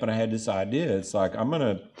from a nap and I had this idea. It's like, I'm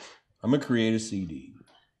gonna create a CD.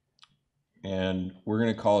 And we're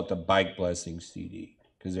going to call it the Bike Blessing CD,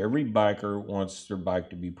 because every biker wants their bike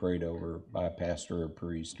to be prayed over by a pastor or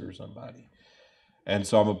priest or somebody. And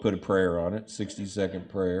so I'm going to put a prayer on it, 60-second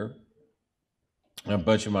prayer, and a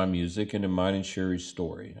bunch of my music, and then mine and Sherry's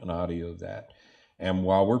story, an audio of that. And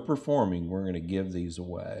while we're performing, we're going to give these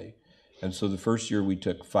away. And so the first year we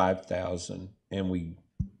took 5,000, and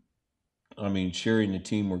Sherry and the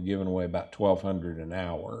team were giving away about 1,200 an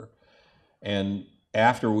hour. And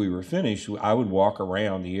after we were finished, I would walk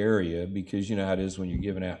around the area, because you know how it is when you're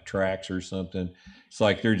giving out tracts or something. It's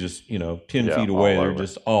like they're just, 10 feet away. They're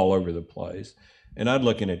just all over the place. And I'd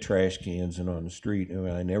looking at trash cans and on the street, and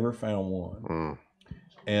I never found one.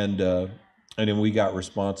 And then we got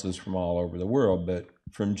responses from all over the world. But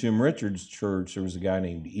from Jim Richards' church, there was a guy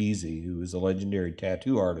named Easy, who was a legendary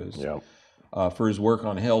tattoo artist for his work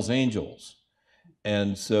on Hell's Angels.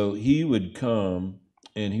 And so he would come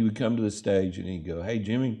to the stage and he'd go, hey,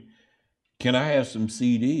 Jimmy, can I have some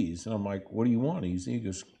CDs? And I'm like, what do you want, Easy? He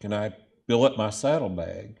goes, can I fill up my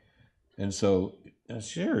saddlebag? And so,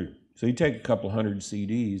 sure, So he'd take a couple hundred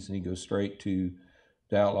CDs and he'd go straight to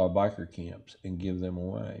the outlaw biker camps and give them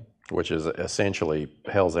away. Which is essentially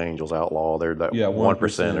Hell's Angels outlaw. They're the Yeah,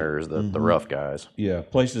 1%ers, 1%. the rough guys. Yeah,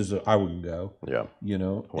 places that I wouldn't go. Yeah. You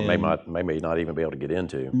know, Well, maybe not even be able to get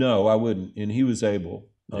into. No, I wouldn't. And he was able.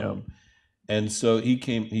 Yeah. And so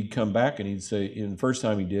he'd come back and he'd say, and the first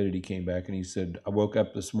time he did it, he came back and he said, I woke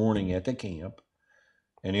up this morning at the camp,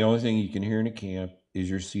 and the only thing you can hear in a camp is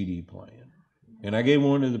your CD playing. And I gave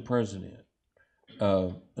one to the president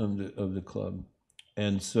of the club.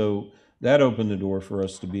 And so that opened the door for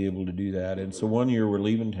us to be able to do that. And so one year we're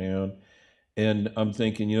leaving town, and I'm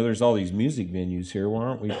thinking, there's all these music venues here. Why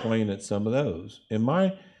aren't we playing at some of those? And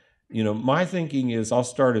my thinking is I'll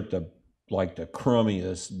start at the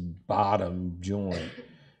crummiest bottom joint.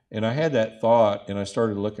 And I had that thought, and I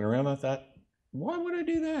started looking around. I thought, why would I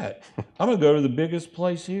do that? I'm going to go to the biggest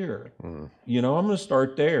place here. I'm going to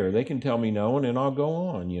start there. They can tell me no, and then I'll go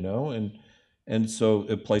on, And so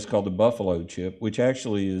a place called the Buffalo Chip, which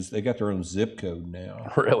actually they got their own zip code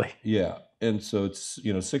now. Really? Yeah. And so it's,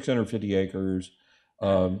 650 acres,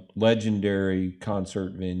 legendary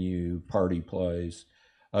concert venue, party place.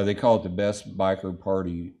 They call it the best biker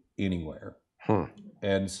party anywhere.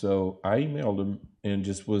 And so I emailed them and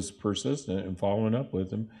just was persistent and following up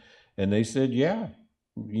with them. And they said, yeah,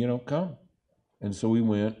 come. And so we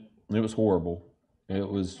went, and it was horrible. It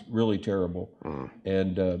was really terrible.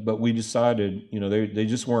 And, but we decided, they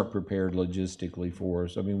just weren't prepared logistically for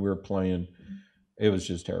us. I mean, we were playing, it was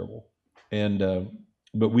just terrible. And,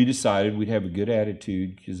 but we decided we'd have a good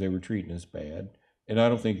attitude because they were treating us bad. And I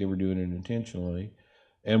don't think they were doing it intentionally.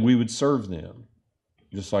 And we would serve them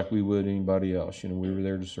just like we would anybody else. We were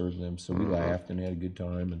there to serve them. So we laughed and had a good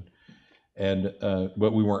time.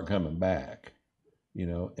 But we weren't coming back,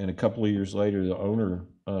 And a couple of years later, the owner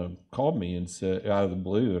called me and said, out of the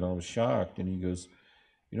blue, and I was shocked. And he goes,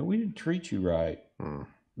 we didn't treat you right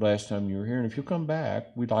last time you were here. And if you'll come back,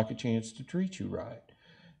 we'd like a chance to treat you right.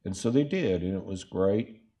 And so they did, and it was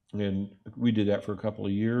great. And we did that for a couple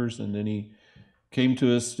of years. And then he came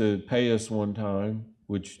to us to pay us one time,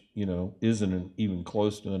 which, isn't even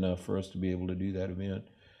close to enough for us to be able to do that event.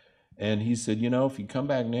 And he said, if you come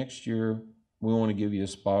back next year, we want to give you a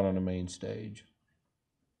spot on the main stage.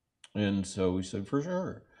 And so we said, for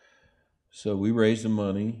sure. So we raised the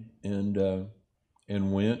money and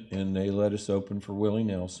went, and they let us open for Willie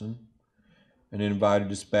Nelson, and then invited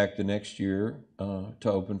us back the next year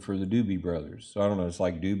to open for the Doobie Brothers. So I don't know, it's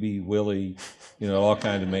like Doobie, Willie, all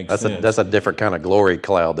kind of makes sense. That's a different kind of glory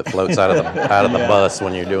cloud that floats out of the bus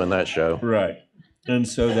when you're doing that show. Right. And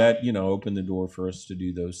so that, opened the door for us to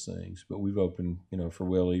do those things. But we've opened, for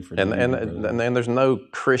Willie, for and there's no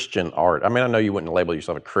Christian art. I mean, I know you wouldn't label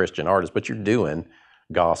yourself a Christian artist, but you're doing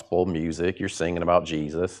gospel music. You're singing about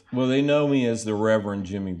Jesus. Well, they know me as the Reverend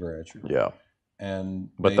Jimmie Bratcher. Yeah.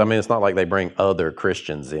 But I mean, it's not like they bring other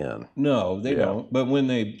Christians in. No, they don't. But when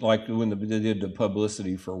they did the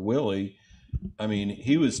publicity for Willie, I mean,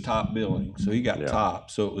 he was top billing, so he got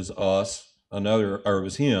top. So it was us, it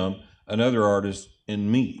was him, another artist,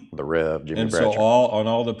 and me. The Rev, Jimmie Bratcher. And so on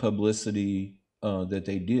all the publicity that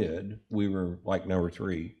they did, we were like number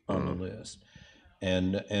 3 on the list.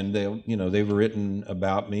 And they, they've written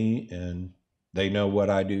about me, and they know what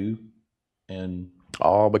I do, and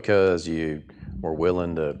all because you were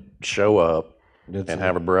willing to show up and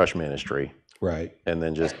have a brush ministry, right? And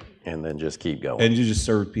then just keep going, and you just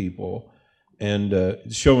serve people, and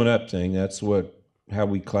showing up thing. That's how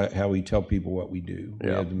we tell people what we do. Yeah.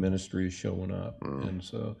 We have the ministry of showing up, and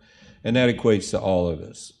that equates to all of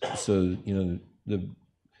us. So the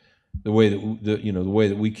way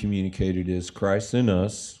that we communicate it is Christ in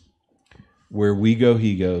us. Where we go,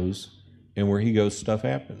 He goes, and where He goes, stuff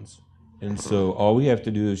happens. And so all we have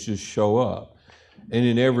to do is just show up. And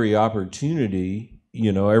in every opportunity,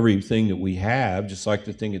 everything that we have, just like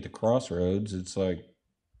the thing at the crossroads, it's like,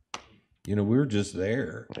 we're just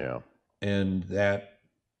there. Yeah. And that,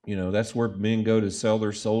 that's where men go to sell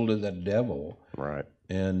their soul to the devil. Right.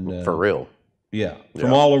 And for real. Yeah.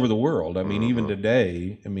 From all over the world. I mean, even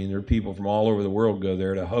today, there are people from all over the world go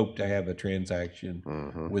there to hope to have a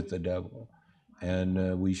transaction with the devil.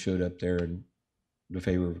 And we showed up there, and the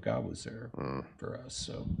favor of God was there for us.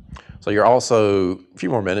 So you're also, a few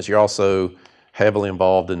more minutes, you're also heavily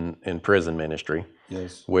involved in prison ministry.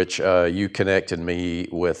 Yes. Which you connected me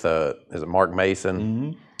with, is it Mark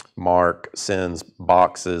Mason? Mark sends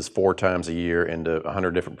boxes 4 times a year into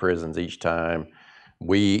 100 different prisons each time.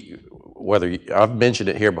 I've mentioned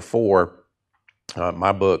it here before,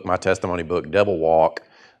 my testimony book, Devil Walk,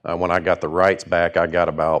 when I got the rights back, I got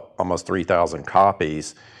about almost 3,000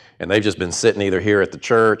 copies. And they've just been sitting either here at the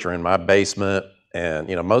church or in my basement and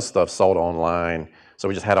most stuff sold online. So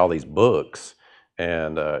we just had all these books,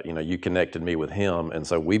 and you connected me with him, and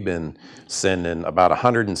so we've been sending about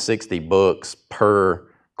 160 books per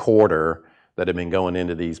quarter that have been going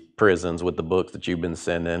into these prisons with the books that you've been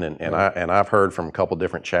sending, and I've heard from a couple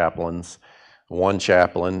different chaplains. One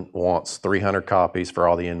chaplain wants 300 copies for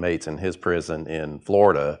all the inmates in his prison in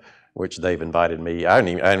Florida, which they've invited me. I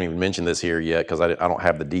haven't even mentioned this here yet because I don't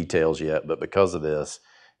have the details yet, but because of this,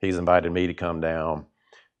 he's invited me to come down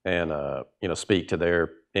and speak to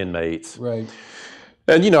their inmates. Right.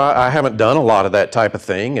 And I haven't done a lot of that type of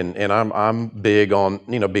thing, and I'm big on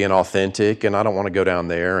being authentic, and I don't want to go down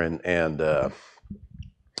there and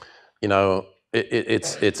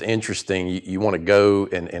it's interesting. You want to go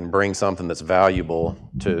and bring something that's valuable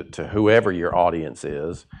to whoever your audience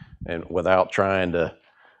is, and without trying to,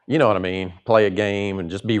 what I mean, play a game and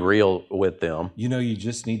just be real with them. You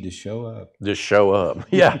just need to show up. Just show up.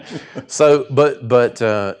 Yeah. So, but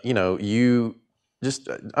you just,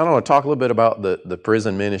 I don't know, talk a little bit about the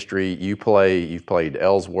prison ministry. You've played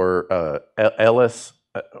Ellsworth, Ellis.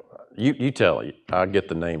 You tell you. I get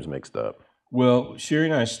the names mixed up. Well, Sherry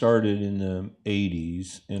and I started in the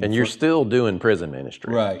 80s. And you're still doing prison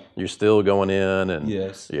ministry. Right. You're still going in and...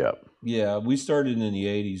 Yes. Yeah. Yeah, we started in the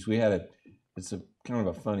 80s. We had it's a kind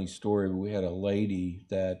of a funny story. We had a lady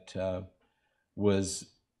that was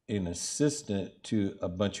an assistant to a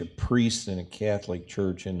bunch of priests in a Catholic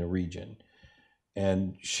church in the region.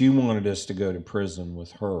 And she wanted us to go to prison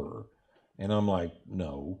with her. And I'm like,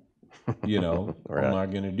 no. Right. I'm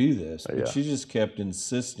not going to do this. But she just kept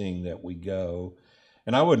insisting that we go.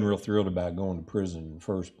 And I wasn't real thrilled about going to prison in the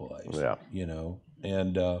first place. Yeah.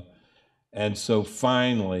 And so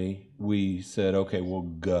finally we said, okay, we'll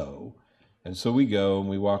go. And so we go and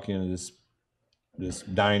we walk into this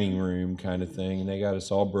dining room kind of thing, and they got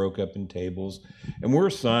us all broke up in tables, and we're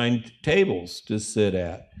assigned tables to sit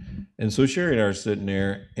at. And so Sherry and I are sitting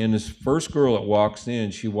there, and this first girl that walks in,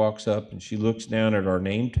 she walks up and she looks down at our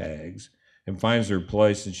name tags and finds her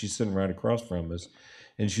place, and she's sitting right across from us.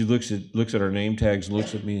 And she looks at our name tags,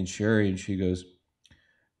 looks at me and Sherry, and she goes,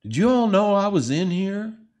 "Did you all know I was in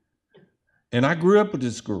here?" And I grew up with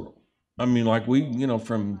this girl. I mean, like we,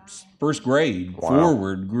 from first grade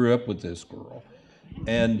forward, grew up with this girl.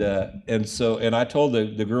 And I told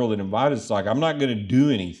the girl that invited us, like, I'm not going to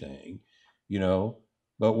do anything,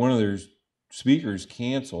 but one of their speakers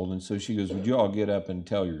canceled. And so she goes, "Would you all get up and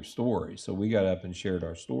tell your story?" So we got up and shared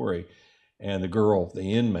our story. And the girl,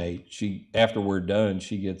 the inmate, after we're done,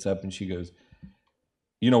 she gets up and she goes,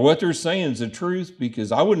 "What they're saying is the truth,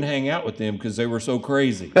 because I wouldn't hang out with them because they were so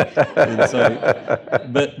crazy." And so,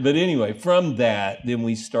 but anyway, from that, then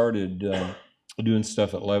we started doing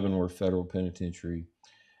stuff at Leavenworth Federal Penitentiary.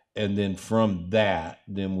 And then from that,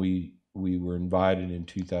 then we were invited in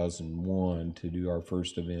 2001 to do our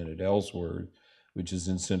first event at Ellsworth, which is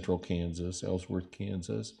in central Kansas, Ellsworth,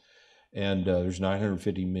 Kansas. And there's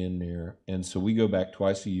 950 men there. And so we go back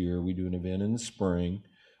twice a year. We do an event in the spring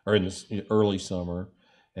or in the early summer.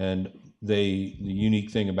 And the unique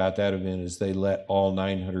thing about that event is they let all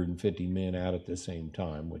 950 men out at the same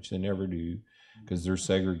time, which they never do because they're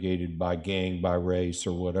segregated by gang, by race,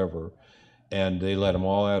 or whatever. And they let them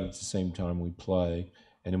all out at the same time we play.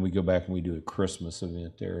 And then we go back and we do a Christmas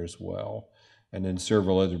event there as well. And then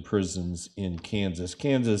several other prisons in Kansas.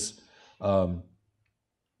 And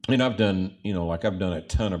I've done, I've done a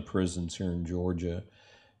ton of prisons here in Georgia.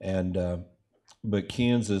 And but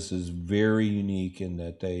Kansas is very unique in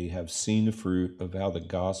that they have seen the fruit of how the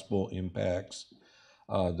gospel impacts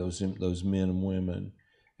those men and women.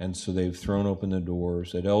 And so they've thrown open the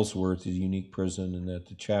doors. At Ellsworth is a unique prison in that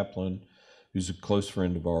the chaplain, who's a close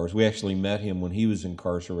friend of ours, we actually met him when he was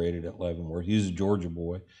incarcerated at Leavenworth. He's a Georgia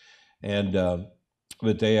boy. And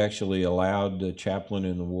but they actually allowed the chaplain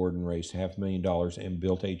and the warden raised $500,000 and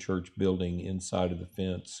built a church building inside of the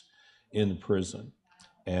fence in the prison.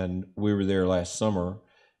 And we were there last summer,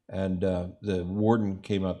 and the warden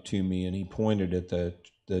came up to me and he pointed at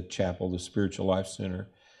the chapel, the Spiritual Life Center,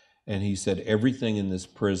 and he said, "Everything in this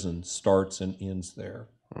prison starts and ends there."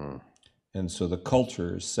 And so the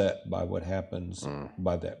culture is set by what happens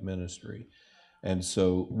by that ministry. And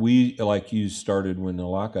so we, like you, started when the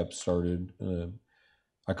lockup started.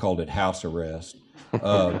 I called it house arrest.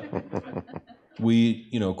 We,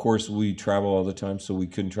 of course, we travel all the time, so we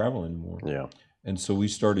couldn't travel anymore. Yeah. And so we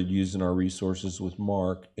started using our resources with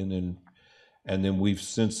Mark, and then we've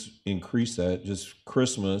since increased that. Just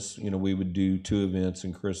Christmas, we would do 2 events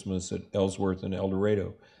in Christmas at Ellsworth and El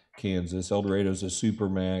Dorado, Kansas. El Dorado's a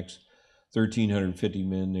supermax, 1,350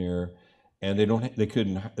 men there, and they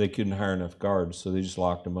couldn't hire enough guards, so they just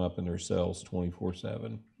locked them up in their cells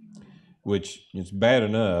 24/7. which it's bad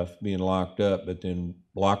enough being locked up, but then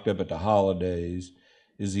locked up at the holidays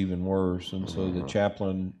is even worse. And so the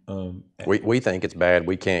chaplain, We think it's bad.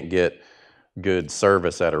 We can't get good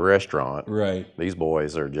service at a restaurant. right, These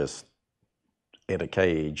boys are just in a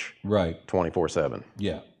cage right, 24/7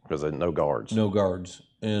 yeah, because there's no guards. no guards.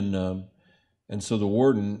 And so the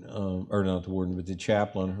warden, or not the warden, but the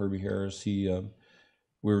chaplain, Herbie Harris, he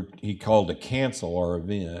called to cancel our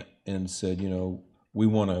event and said, we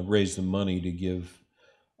want to raise the money to give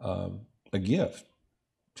a gift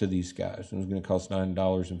to these guys. And it was going to cost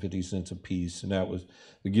 $9.50 a piece. And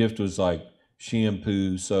the gift was like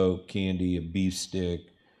shampoo, soap, candy, a beef stick,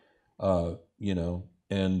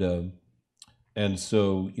 and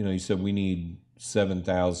so, he said, we need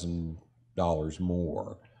 $7,000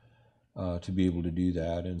 more to be able to do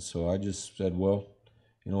that. And so I just said, well,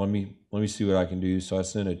 let me see what I can do. So I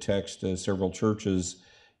sent a text to several churches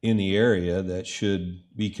in the area that should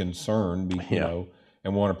be concerned,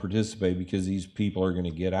 and want to participate, because these people are going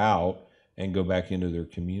to get out and go back into their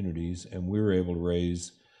communities. And we were able to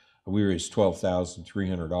raised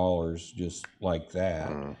 $12,300 just like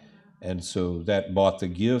that. And so that bought the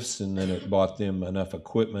gifts, and then it bought them enough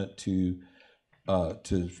equipment to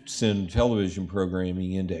send television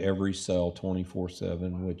programming into every cell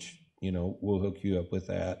 24/7, which, we'll hook you up with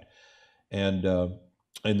that. And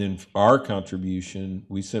then our contribution,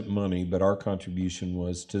 we sent money, but our contribution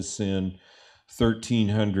was to send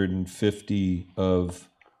 1,350 of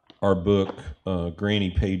our book,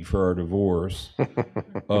 Granny Paid for Our Divorce,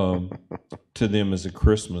 to them as a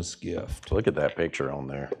Christmas gift. Look at that picture on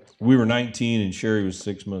there. We were 19 and Sherry was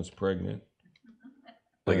 6 months pregnant.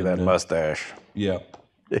 Look at that mustache. Yeah.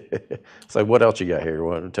 So what else you got here?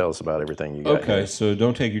 Tell us about everything you got. Okay, here. so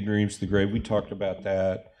Don't Take Your Dreams to the Grave. We talked about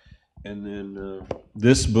that. And then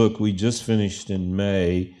this book we just finished in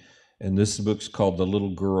May, and this book's called The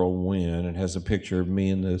Little Girl Win. It has a picture of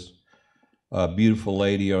me and this beautiful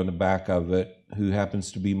lady on the back of it, who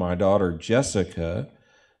happens to be my daughter, Jessica,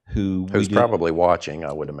 who's probably watching,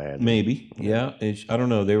 I would imagine. Maybe, yeah. I don't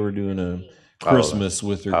know. They were doing a Christmas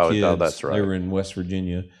with their kids. Oh, that's right. They were in West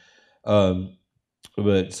Virginia.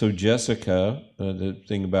 But so Jessica, the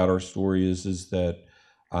thing about our story is that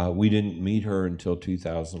we didn't meet her until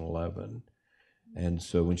 2011, and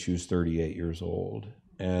so when she was 38 years old,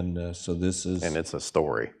 and so this is, and it's a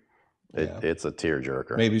story. It's a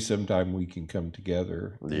tearjerker. Maybe sometime we can come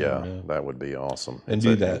together. Yeah, that would be awesome. And it's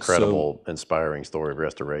do an that. Incredible, inspiring story of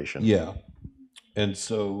restoration. Yeah, and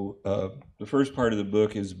so the first part of the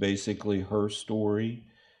book is basically her story.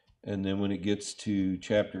 And then when it gets to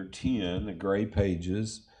chapter 10, the gray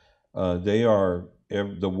pages, they are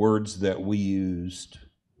the words that we used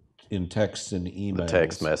in texts and emails. The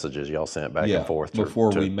text messages y'all sent back and forth.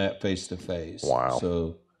 Before we met face to face. Wow.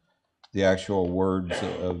 So the actual words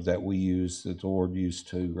that we used, that the Lord used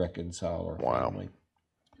to reconcile our family.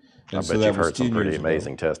 And I bet you've heard some pretty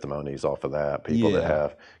amazing testimonies off of that. People that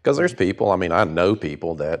have, because there's people, I know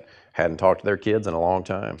people that hadn't talked to their kids in a long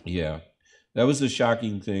time. Yeah. That was the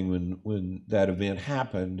shocking thing when that event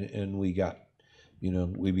happened, and we got,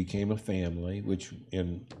 we became a family, which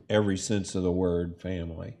in every sense of the word,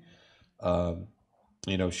 family.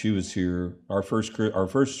 She was here. Our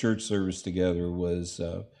first church service together was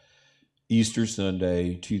Easter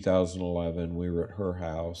Sunday, 2011. We were at her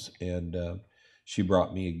house, and she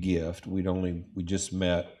brought me a gift. We just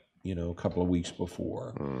met, a couple of weeks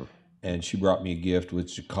before, and she brought me a gift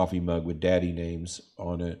with a coffee mug with daddy names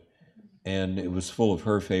on it. And it was full of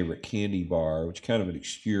her favorite candy bar, which kind of an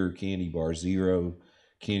obscure candy bar, Zero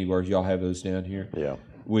candy bars. Y'all have those down here? Yeah.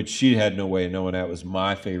 Which she had no way of knowing that was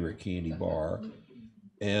my favorite candy bar.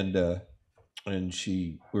 And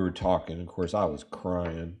we were talking. Of course, I was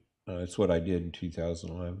crying. It's what I did in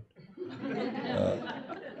 2011.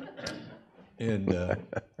 And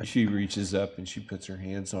she reaches up and she puts her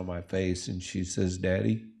hands on my face and she says,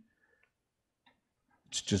 "Daddy,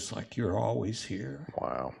 it's just like you're always here."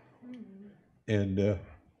 Wow. And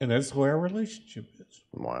that's the way our relationship is.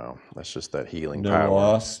 Wow, that's just that healing no power. No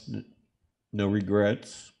loss, no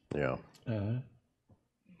regrets. Yeah.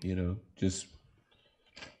 Just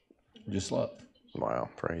love. Wow,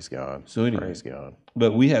 praise God. So anyway, praise God.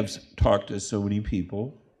 But we have talked to so many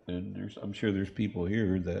people, and I'm sure there's people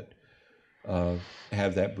here that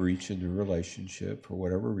have that breach in their relationship for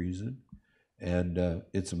whatever reason. And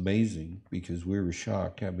it's amazing because we were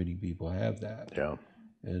shocked how many people have that. Yeah.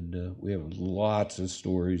 And we have lots of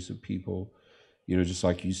stories of people, just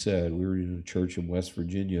like you said, we were in a church in West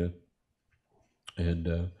Virginia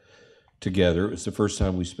and together. It was the first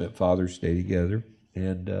time we spent Father's Day together.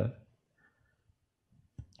 And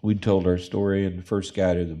we told our story, and the first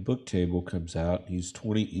guy to the book table comes out. He's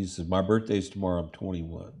 20. He says, "My birthday's tomorrow. I'm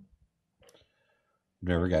 21.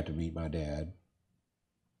 Never got to meet my dad."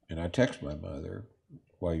 And I text my mother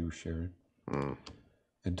while you were sharing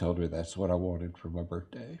and told her that's what I wanted for my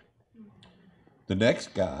birthday. The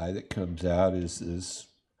next guy that comes out is this,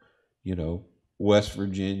 West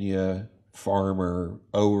Virginia farmer,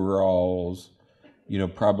 overalls,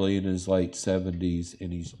 probably in his late 70s,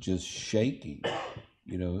 and he's just shaking,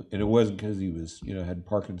 and it wasn't because he was, had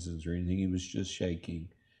Parkinson's or anything. He was just shaking,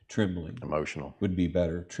 trembling. Emotional. Would be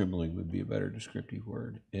better. Trembling would be a better descriptive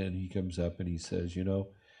word. And he comes up and he says,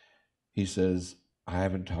 I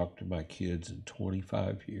haven't talked to my kids in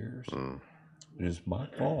 25 years. And it's my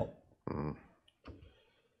fault. And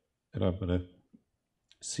I'm going to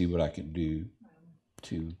see what I can do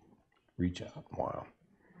to reach out. Wow.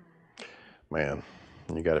 Man,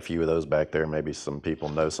 you got a few of those back there. Maybe some people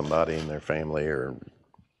know somebody in their family or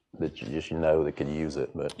that you just that could use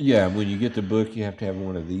it. But yeah, when you get the book, you have to have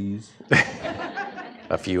one of these.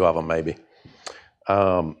 A few of them maybe.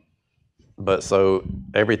 But so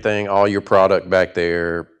everything, all your product back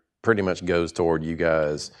there pretty much goes toward you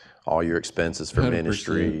guys, all your expenses for 100%.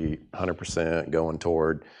 Ministry, 100% going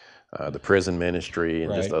toward the prison ministry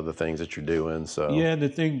and just Right. other things that you're doing. So Yeah, the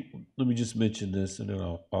thing, let me just mention this and then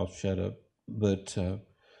I'll shut up. But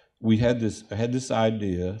I had this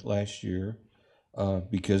idea last year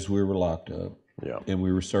because we were locked up. Yeah. And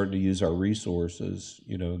we were starting to use our resources,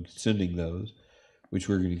 sending those, which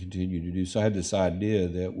we're going to continue to do. So I had this idea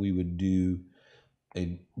that we would do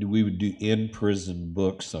in-prison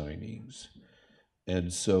book signings.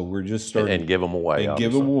 And so we're just starting and give them away. and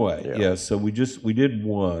give them obviously. away. Yeah. So we did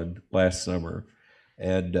one last summer,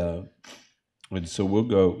 and so we'll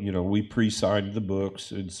go. We pre-signed the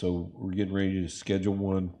books, and so we're getting ready to schedule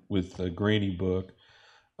one with a granny book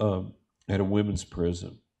at a women's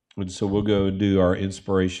prison. And so we'll go and do our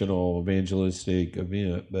inspirational evangelistic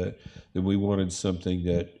event, but then we wanted something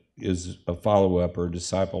that is a follow-up or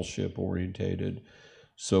discipleship orientated.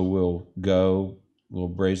 So we'll go, we'll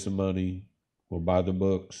raise the money, we'll buy the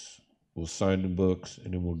books, we'll sign the books,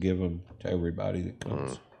 and then we'll give them to everybody that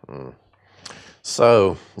comes.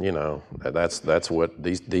 So, that's what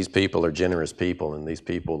these people are, generous people, and these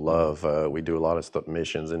people love. We do a lot of stuff,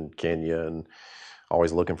 missions in Kenya, and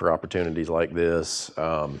always looking for opportunities like this.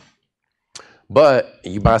 But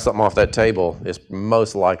you buy something off that table, it's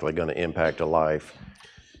most likely going to impact a life.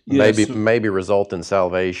 Yeah, Maybe result in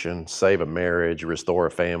salvation, save a marriage, restore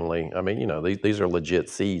a family. I mean, these are legit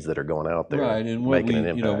seeds that are going out there, right, and what making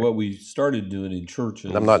an impact. what we started doing in churches.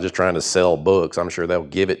 And I'm not just trying to sell books. I'm sure they'll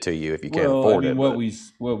give it to you if you can't afford it.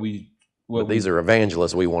 But These are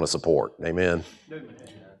evangelists we want to support. Amen.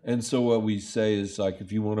 And so what we say is, like,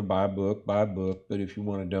 if you want to buy a book, buy a book. But if you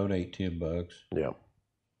want to donate $10, Yeah.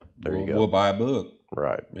 There you go. We'll buy a book.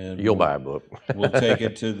 Right. And You'll buy a book. We'll take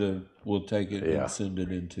it Yeah. and send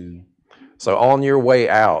it into. So on your way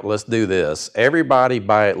out, let's do this. Everybody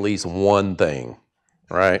buy at least one thing,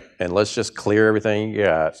 right? And let's just clear everything you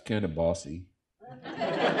got. It's kind of bossy.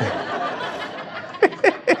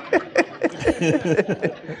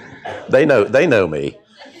 They know me.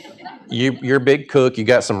 You're a big cook. You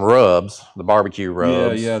got some rubs, the barbecue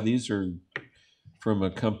rubs. Yeah. These are from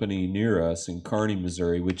a company near us in Kearney,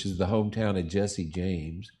 Missouri, which is the hometown of Jesse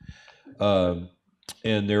James.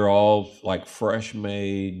 And they're all like fresh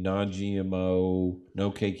made, non-GMO,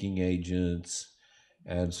 no caking agents.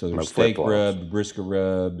 And so there's No steak flip-flops. rub, brisket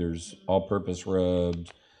rub, there's all-purpose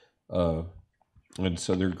rubs. And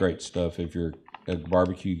so they're great stuff if you're a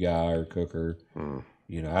barbecue guy or cooker.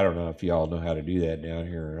 I don't know if y'all know how to do that down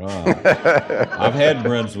here or not. I've had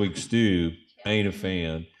Brunswick stew, ain't a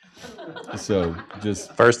fan. So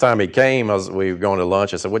just First time he came, we were going to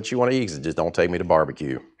lunch. I said, "What you want to eat?" He said, "Just don't take me to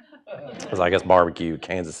barbecue." Because I guess barbecue,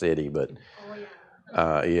 Kansas City, but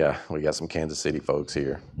yeah, we got some Kansas City folks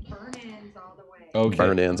here. Burn ends all the way. okay.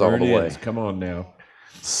 Burn ends all the way. Come on now.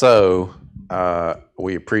 So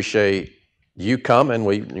we appreciate you coming.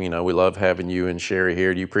 We love having you and Sherry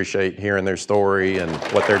here. Do you appreciate hearing their story and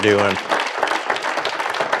what they're doing?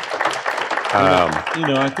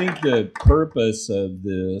 I think the purpose of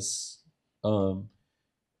this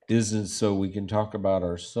isn't so we can talk about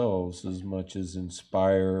ourselves as much as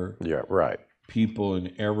inspire Yeah, right. people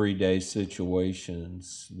in everyday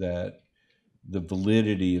situations that the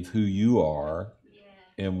validity of who you are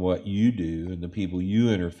and what you do and the people you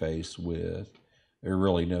interface with are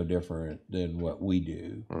really no different than what we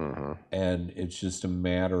do. And it's just a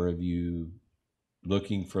matter of you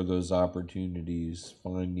looking for those opportunities,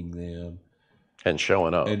 finding them, And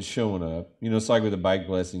showing up. and showing up. It's like with the Bike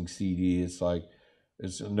Blessing CD. It's like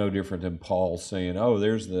It's no different than Paul saying, "Oh,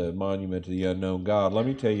 there's the monument to the unknown God. Let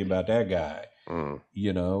me tell you about that guy."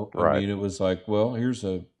 You know, I Right. mean, it was like, well, here's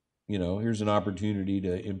an opportunity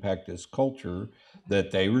to impact this culture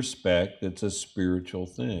that they respect. That's a spiritual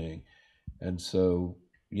thing, and so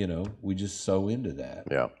we just sow into that.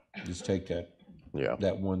 Yeah. Just take Yeah.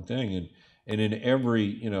 that one thing, and in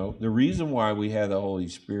every, the reason why we have the Holy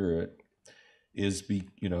Spirit is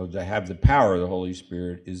to have the power of the Holy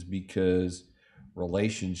Spirit is because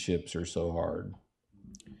relationships are so hard.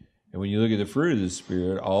 And when you look at the fruit of the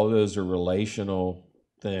Spirit, all of those are relational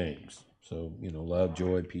things. So, love,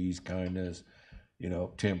 joy, peace, kindness,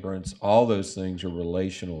 temperance, all those things are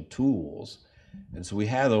relational tools. And so we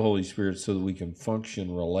have the Holy Spirit so that we can function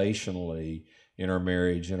relationally in our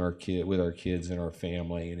marriage, with our kids, in our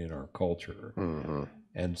family, and in our culture. Mm-hmm.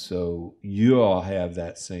 And so you all have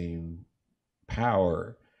that same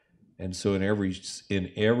power. And so in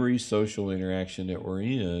every social interaction that we're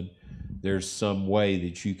in, there's some way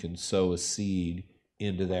that you can sow a seed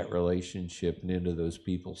into that relationship and into those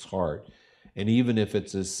people's heart. And even if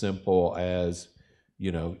it's as simple as,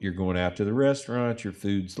 you're going out to the restaurant, your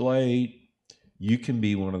food's late, you can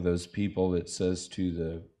be one of those people that says to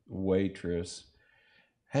the waitress,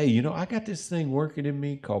 "Hey, I got this thing working in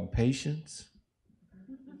me called patience,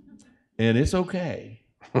 and it's okay."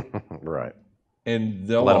 Right. And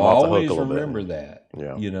they'll Let 'em off the hook a always little bit. remember that.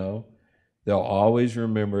 Yeah. They'll always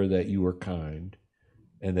remember that you were kind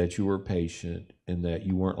and that you were patient and that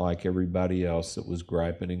you weren't like everybody else that was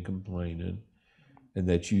griping and complaining, and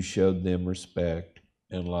that you showed them respect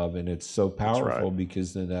and love. And it's so powerful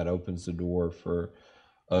because then that opens the door for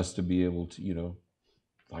us to be able to,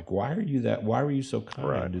 like, why are you so kind?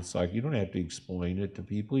 Right. It's like, you don't have to explain it to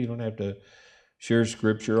people. You don't have to share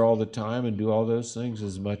scripture all the time and do all those things,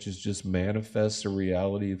 as much as just manifest the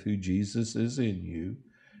reality of who Jesus is in you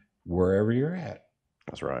wherever you're at.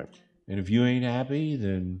 That's right. And if you ain't happy,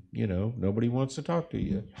 then, nobody wants to talk to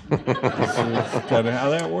you. That's kind of how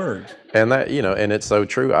that works. And that, and it's so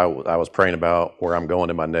true. I was praying about where I'm going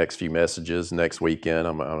in my next few messages next weekend.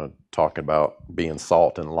 I'm talking about being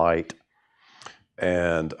salt and light.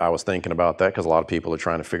 And I was thinking about that because a lot of people are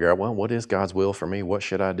trying to figure out, well, what is God's will for me? What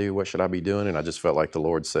should I do? What should I be doing? And I just felt like the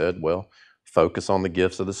Lord said, well, focus on the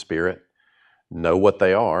gifts of the Spirit, know what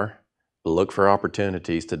they are, look for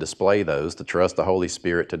opportunities to display those, to trust the Holy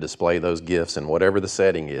Spirit to display those gifts in whatever the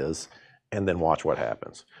setting is, and then watch what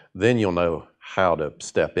happens. Then you'll know how to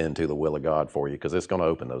step into the will of God for you, because it's going to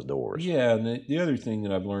open those doors. Yeah, and the other thing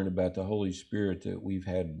that I've learned about the Holy Spirit that we've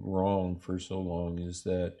had wrong for so long is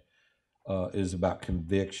that is about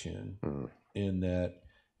conviction. In that,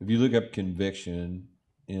 if you look up conviction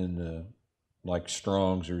in like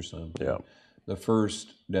Strong's or something, Yeah. the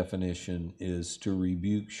first definition is to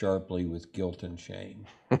rebuke sharply with guilt and shame.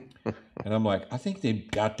 And I'm like, I think they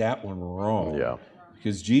got that one wrong. Yeah.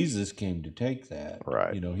 Because Jesus came to take that.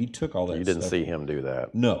 Right. He took all that You didn't stuff. see him do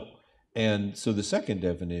that. No. And so the second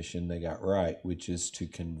definition they got right, which is to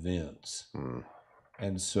convince.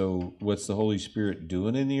 And so what's the Holy Spirit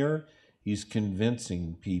doing in the earth? He's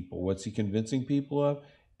convincing people. What's he convincing people of?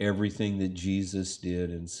 Everything that Jesus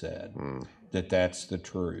did and said. That's the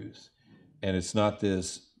truth. And it's not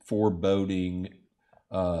this foreboding,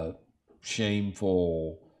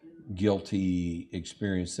 shameful, guilty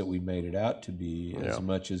experience that we made it out to be, as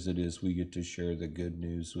much as it is we get to share the good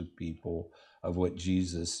news with people of what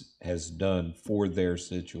Jesus has done for their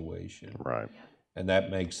situation. Right. And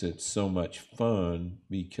that makes it so much fun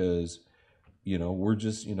because,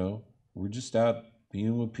 we're just out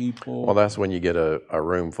being with people. Well, that's when you get a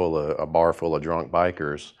bar full of drunk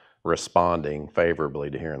bikers responding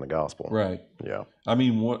favorably to hearing the gospel. Right. Yeah. I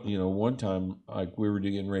mean, one time, like, we were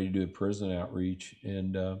getting ready to do a prison outreach,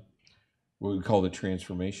 and what we call the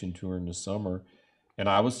transformation tour in the summer, and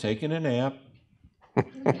I was taking a nap.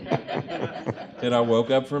 And I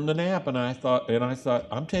woke up from the nap, and I thought,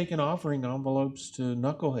 I'm taking offering envelopes to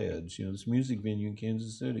Knuckleheads, this music venue in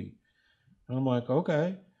Kansas City. And I'm like,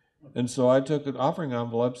 okay. And so I took offering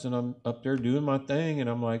envelopes, and I'm up there doing my thing, and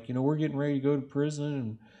I'm like, we're getting ready to go to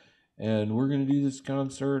prison, and we're going to do this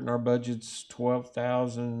concert, and our budget's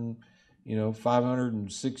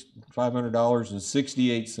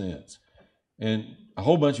 $12,500.68, and a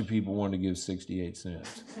whole bunch of people wanted to give 68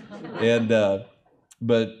 cents, and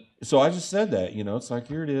but so I just said that, it's like,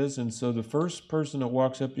 here it is. And so the first person that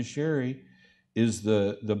walks up to Sherry is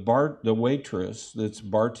the waitress that's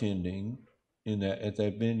bartending at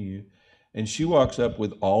that venue, and she walks up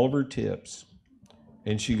with all of her tips,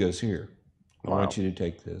 and she goes, "Here, I want you to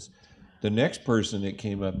take this." The next person that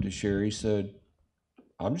came up to Sherry said,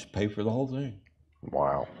 "I'm just pay for the whole thing."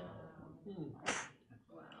 Wow.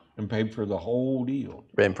 and paid for the whole deal.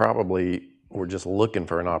 And probably we're just looking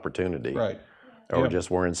for an opportunity. Right. Or Yeah.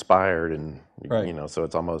 just we're inspired and, Right. you know, so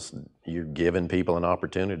it's almost you're giving people an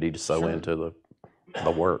opportunity to sow Sure. into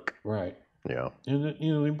the work. Right. Yeah. And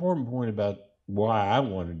the important point about why I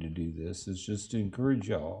wanted to do this is just to encourage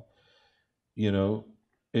y'all. You know,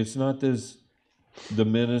 it's not this the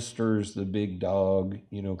minister's the big dog,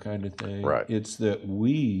 you know, kind of thing. Right. It's that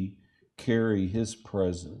we carry his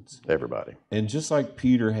presence. Everybody. And just like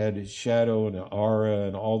Peter had his shadow and an aura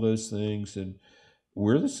and all those things, and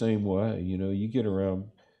we're the same way. You know, you get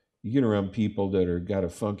around people that are got a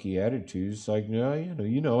funky attitude. It's like, no,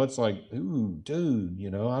 it's like, ooh, dude,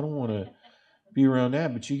 you know, I don't want to be around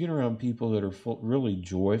that. But you get around people that are really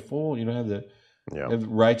joyful, you know, have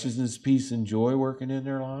righteousness, peace, and joy working in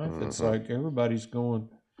their life. It's like everybody's going,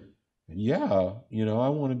 yeah, you know, I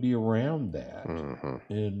want to be around that.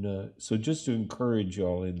 And so just to encourage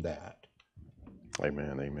y'all in that.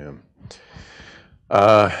 Amen.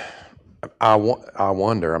 I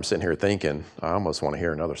wonder, I'm sitting here thinking, I almost want to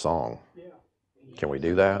hear another song. Can we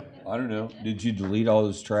do that? I don't know. Did you delete all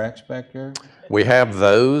those tracks back there? We have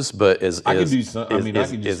those, but is I can do some. I mean, I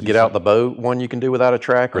can just do Get Out the Boat one you can do without a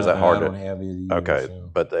track, or is that hard I to? don't have it either. Okay, So.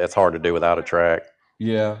 but that's hard to do without a track.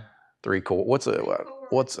 Yeah. 3 chord. What's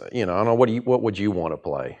you know? I don't know. What would you want to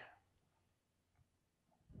play?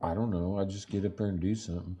 I don't know. I just get up there and do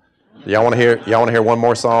something. Y'all want to hear one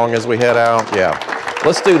more song as we head out? Yeah,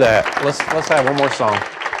 let's do that. Let's have one more song.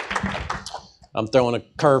 I'm throwing a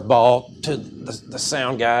curveball to the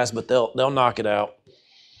sound guys, but they'll knock it out.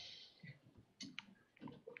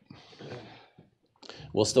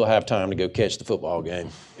 We'll still have time to go catch the football game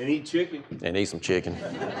And eat chicken. and eat some chicken.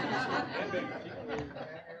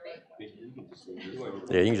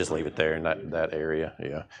 Yeah, you can just leave it there in that area.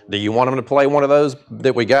 Yeah. Do you want them to play one of those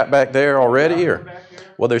that we got back there already, or?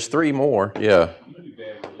 Well, there's 3 more. Yeah.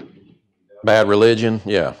 Bad Religion.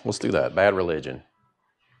 Yeah, let's do that. Bad Religion.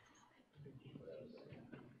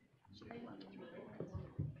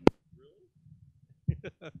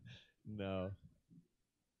 No.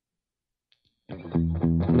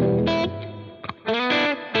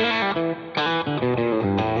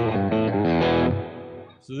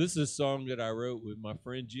 So this is a song that I wrote with my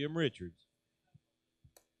friend Jim Richards.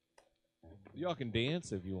 Y'all can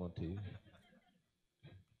dance if you want to.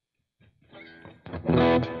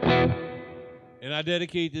 And I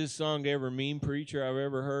dedicate this song to every mean preacher I've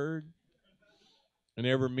ever heard and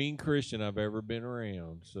every mean Christian I've ever been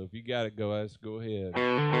around. So if you got it, guys, go ahead.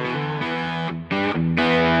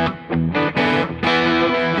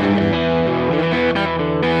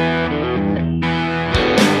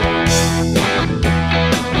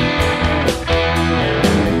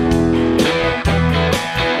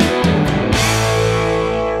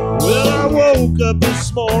 Well, I woke up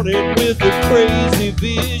this morning with a crazy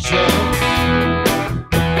vision,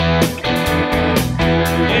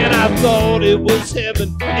 and I thought it was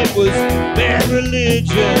heaven, it was bad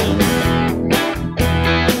religion.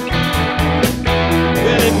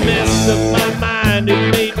 Well, it messed up my mind,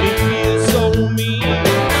 it made me feel so mean.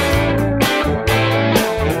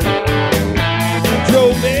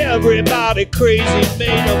 Drove everybody crazy, made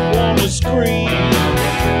them wanna scream.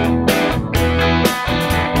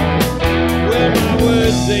 Well, my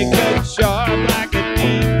words, they cut sharp like a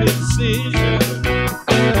deep incision,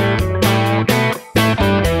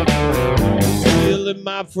 killing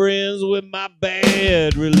my friends with my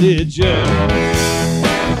bad religion.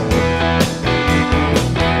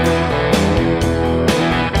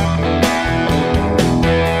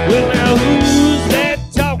 Well, now who's that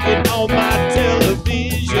talking on my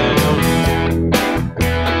television?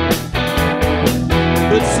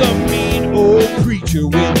 But some mean old preacher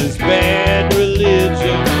with his bad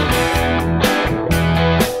religion.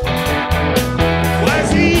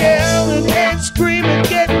 Why's he yelling and screaming,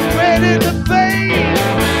 getting ready to fade?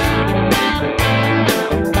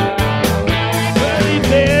 Well,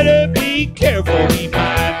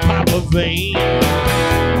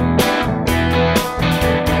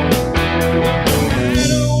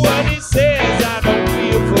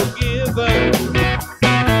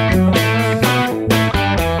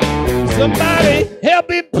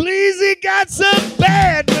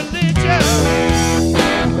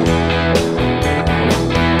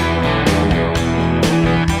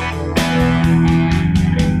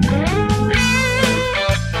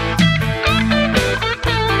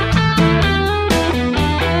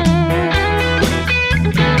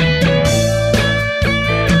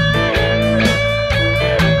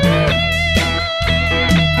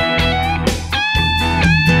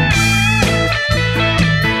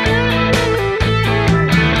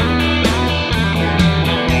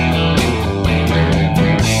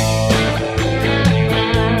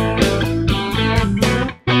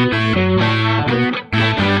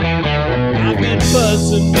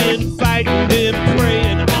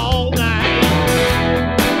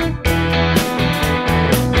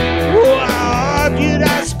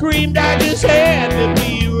 screamed, I just had to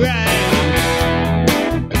be right.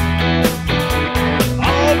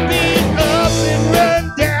 All beat up and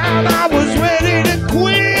run down, I was ready to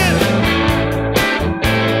quit.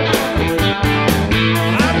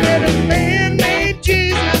 I met a man named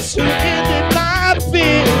Jesus who ended my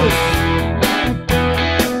fear.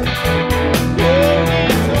 Oh, he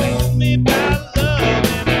told me about love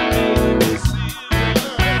and I made a decision.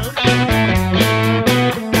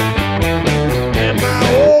 And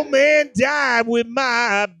my old man died with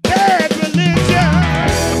my bad religion.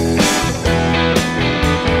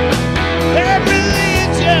 Bad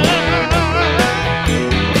religion.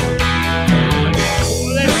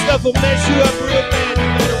 Oh, that stuff will mess you up real bad. You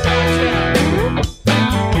better watch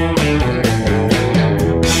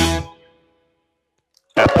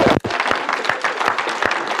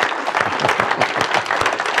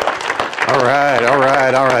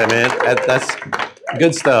All right, man. That's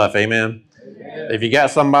good stuff, amen. If you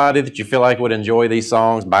got somebody that you feel like would enjoy these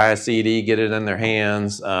songs, buy a CD, get it in their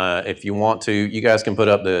hands. If you want to, you guys can put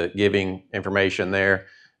up the giving information there.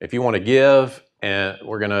 If you want to give, and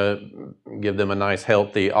we're going to give them a nice,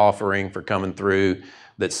 healthy offering for coming through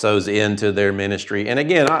that sows into their ministry. And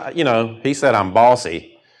again, he said I'm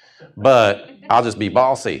bossy, but I'll just be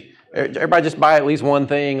bossy. Everybody just buy at least one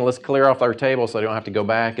thing. Let's clear off our table so they don't have to go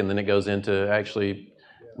back, and then it goes into actually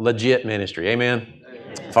legit ministry. Amen.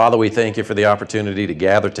 Father, we thank you for the opportunity to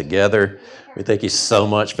gather together. We thank you so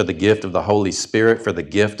much for the gift of the Holy Spirit, for the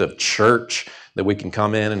gift of church, that we can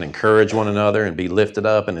come in and encourage one another and be lifted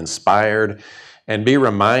up and inspired and be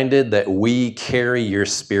reminded that we carry your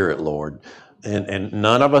Spirit, Lord. And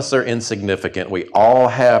none of us are insignificant. We all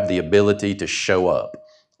have the ability to show up.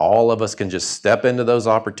 All of us can just step into those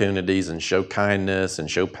opportunities and show kindness and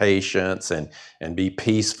show patience and be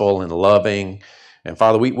peaceful and loving. And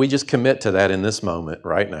Father, we just commit to that in this moment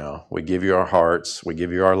right now. We give you our hearts. We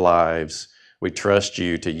give you our lives. We trust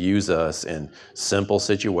you to use us in simple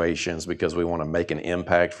situations because we want to make an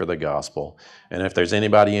impact for the gospel. And if there's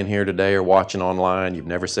anybody in here today or watching online, you've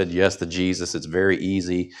never said yes to Jesus, it's very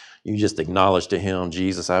easy. You just acknowledge to him,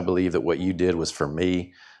 Jesus, I believe that what you did was for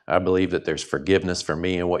me. I believe that there's forgiveness for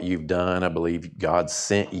me and what you've done. I believe God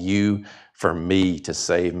sent you for me to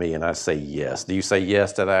save me. And I say yes. Do you say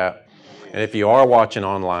yes to that? And if you are watching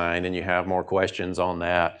online and you have more questions on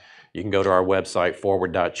that, you can go to our website,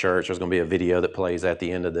 forward.church. There's going to be a video that plays at the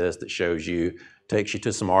end of this that takes you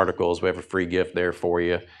to some articles. We have a free gift there for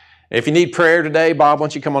you. If you need prayer today, Bob, why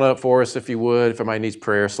don't you come on up for us if you would. If anybody needs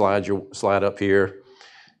prayer, slide up here.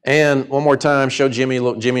 And one more time, show Jimmy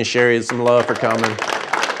and Sherry some love for coming.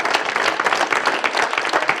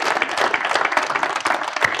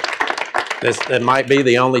 That might be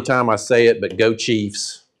the only time I say it, but go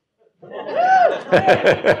Chiefs.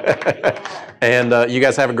 And you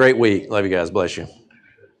guys have a great week. Love you guys. Bless you.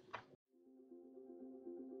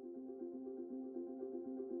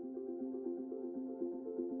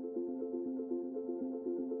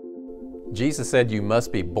 Jesus said you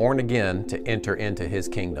must be born again to enter into his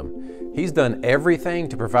kingdom. He's done everything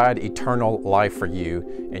to provide eternal life for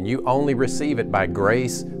you, and you only receive it by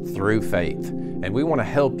grace through faith. And we want to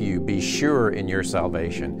help you be sure in your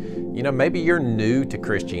salvation. You know, maybe you're new to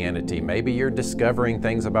Christianity. Maybe you're discovering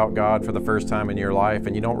things about God for the first time in your life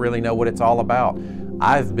and you don't really know what it's all about.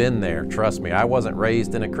 I've been there, trust me. I wasn't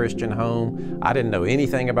raised in a Christian home. I didn't know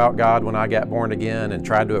anything about God when I got born again and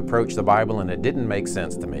tried to approach the Bible, and it didn't make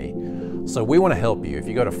sense to me. So we want to help you. If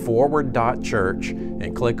you go to forward.church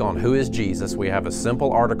and click on Who is Jesus, we have a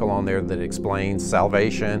simple article on there that explains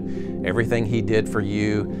salvation, everything he did for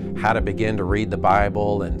you, how to begin to read the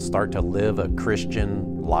Bible and start to live a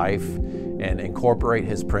Christian life and incorporate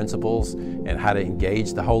his principles, and how to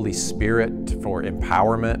engage the Holy Spirit for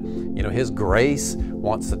empowerment. You know, his grace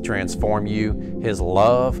wants to transform you. His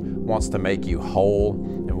love wants to make you whole,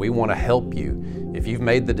 and we want to help you. If you've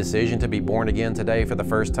made the decision to be born again today for the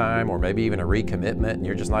first time, or maybe even a recommitment, and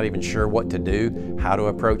you're just not even sure what to do, how to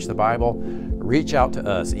approach the Bible, reach out to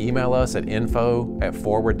us. Email us at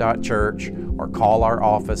info@forward.church or call our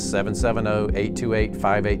office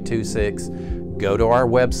 770-828-5826. Go to our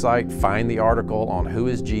website, find the article on Who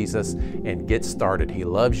is Jesus, and get started. He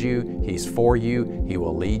loves you, he's for you, he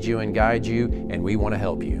will lead you and guide you, and we want to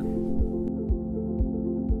help you.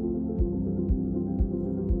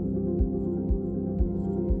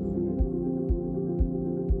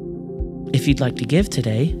 If you'd like to give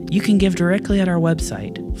today, you can give directly at our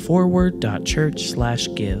website,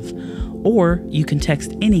 forward.church/give, or you can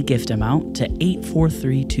text any gift amount to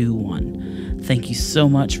 84321. Thank you so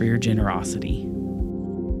much for your generosity.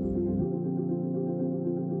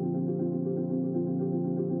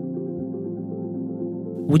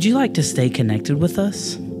 Would you like to stay connected with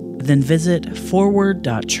us? Then visit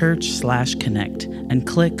forward.church/connect and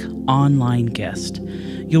click Online Guest.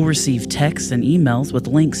 You'll receive texts and emails with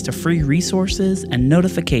links to free resources and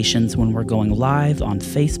notifications when we're going live on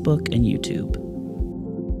Facebook and YouTube.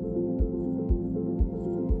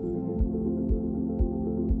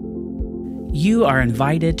 You are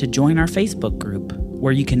invited to join our Facebook group,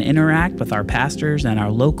 where you can interact with our pastors and our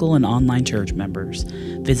local and online church members.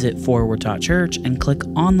 Visit forward.church and click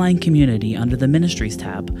Online Community under the Ministries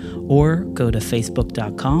tab, or go to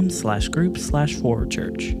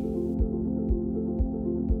facebook.com/group/forwardchurch.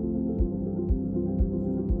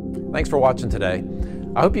 Thanks for watching today.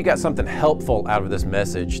 I hope you got something helpful out of this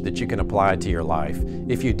message that you can apply to your life.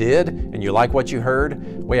 If you did, and you like what you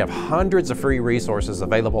heard, we have hundreds of free resources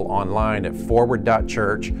available online at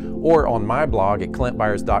forward.church or on my blog at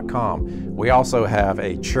clintbyers.com. We also have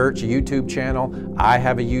a church YouTube channel. I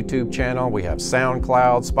have a YouTube channel. We have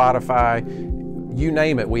SoundCloud, Spotify, you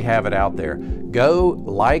name it, we have it out there. Go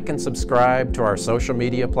like and subscribe to our social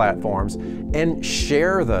media platforms and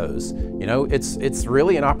share those. You know, it's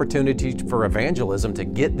really an opportunity for evangelism to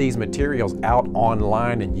get these materials out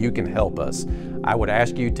online, and you can help us. I would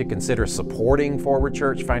ask you to consider supporting Forward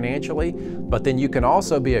Church financially, but then you can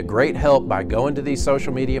also be a great help by going to these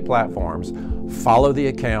social media platforms, follow the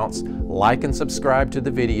accounts, like and subscribe to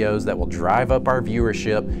the videos that will drive up our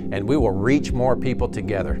viewership, and we will reach more people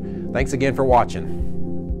together. Thanks again for watching.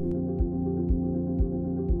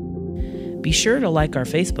 Be sure to like our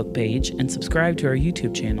Facebook page and subscribe to our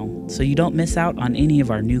YouTube channel so you don't miss out on any of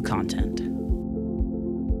our new content.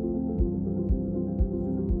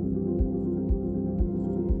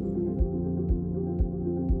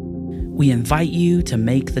 We invite you to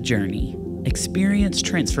make the journey. Experience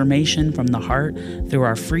transformation from the heart through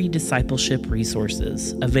our free discipleship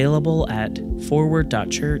resources available at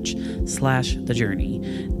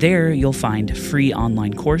forward.church/thejourney. There you'll find free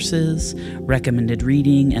online courses, recommended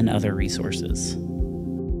reading, and other resources.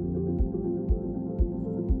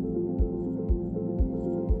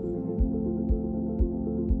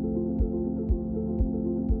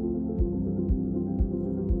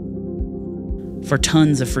 For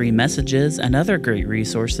tons of free messages and other great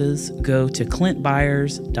resources, go to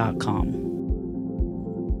clintbyers.com.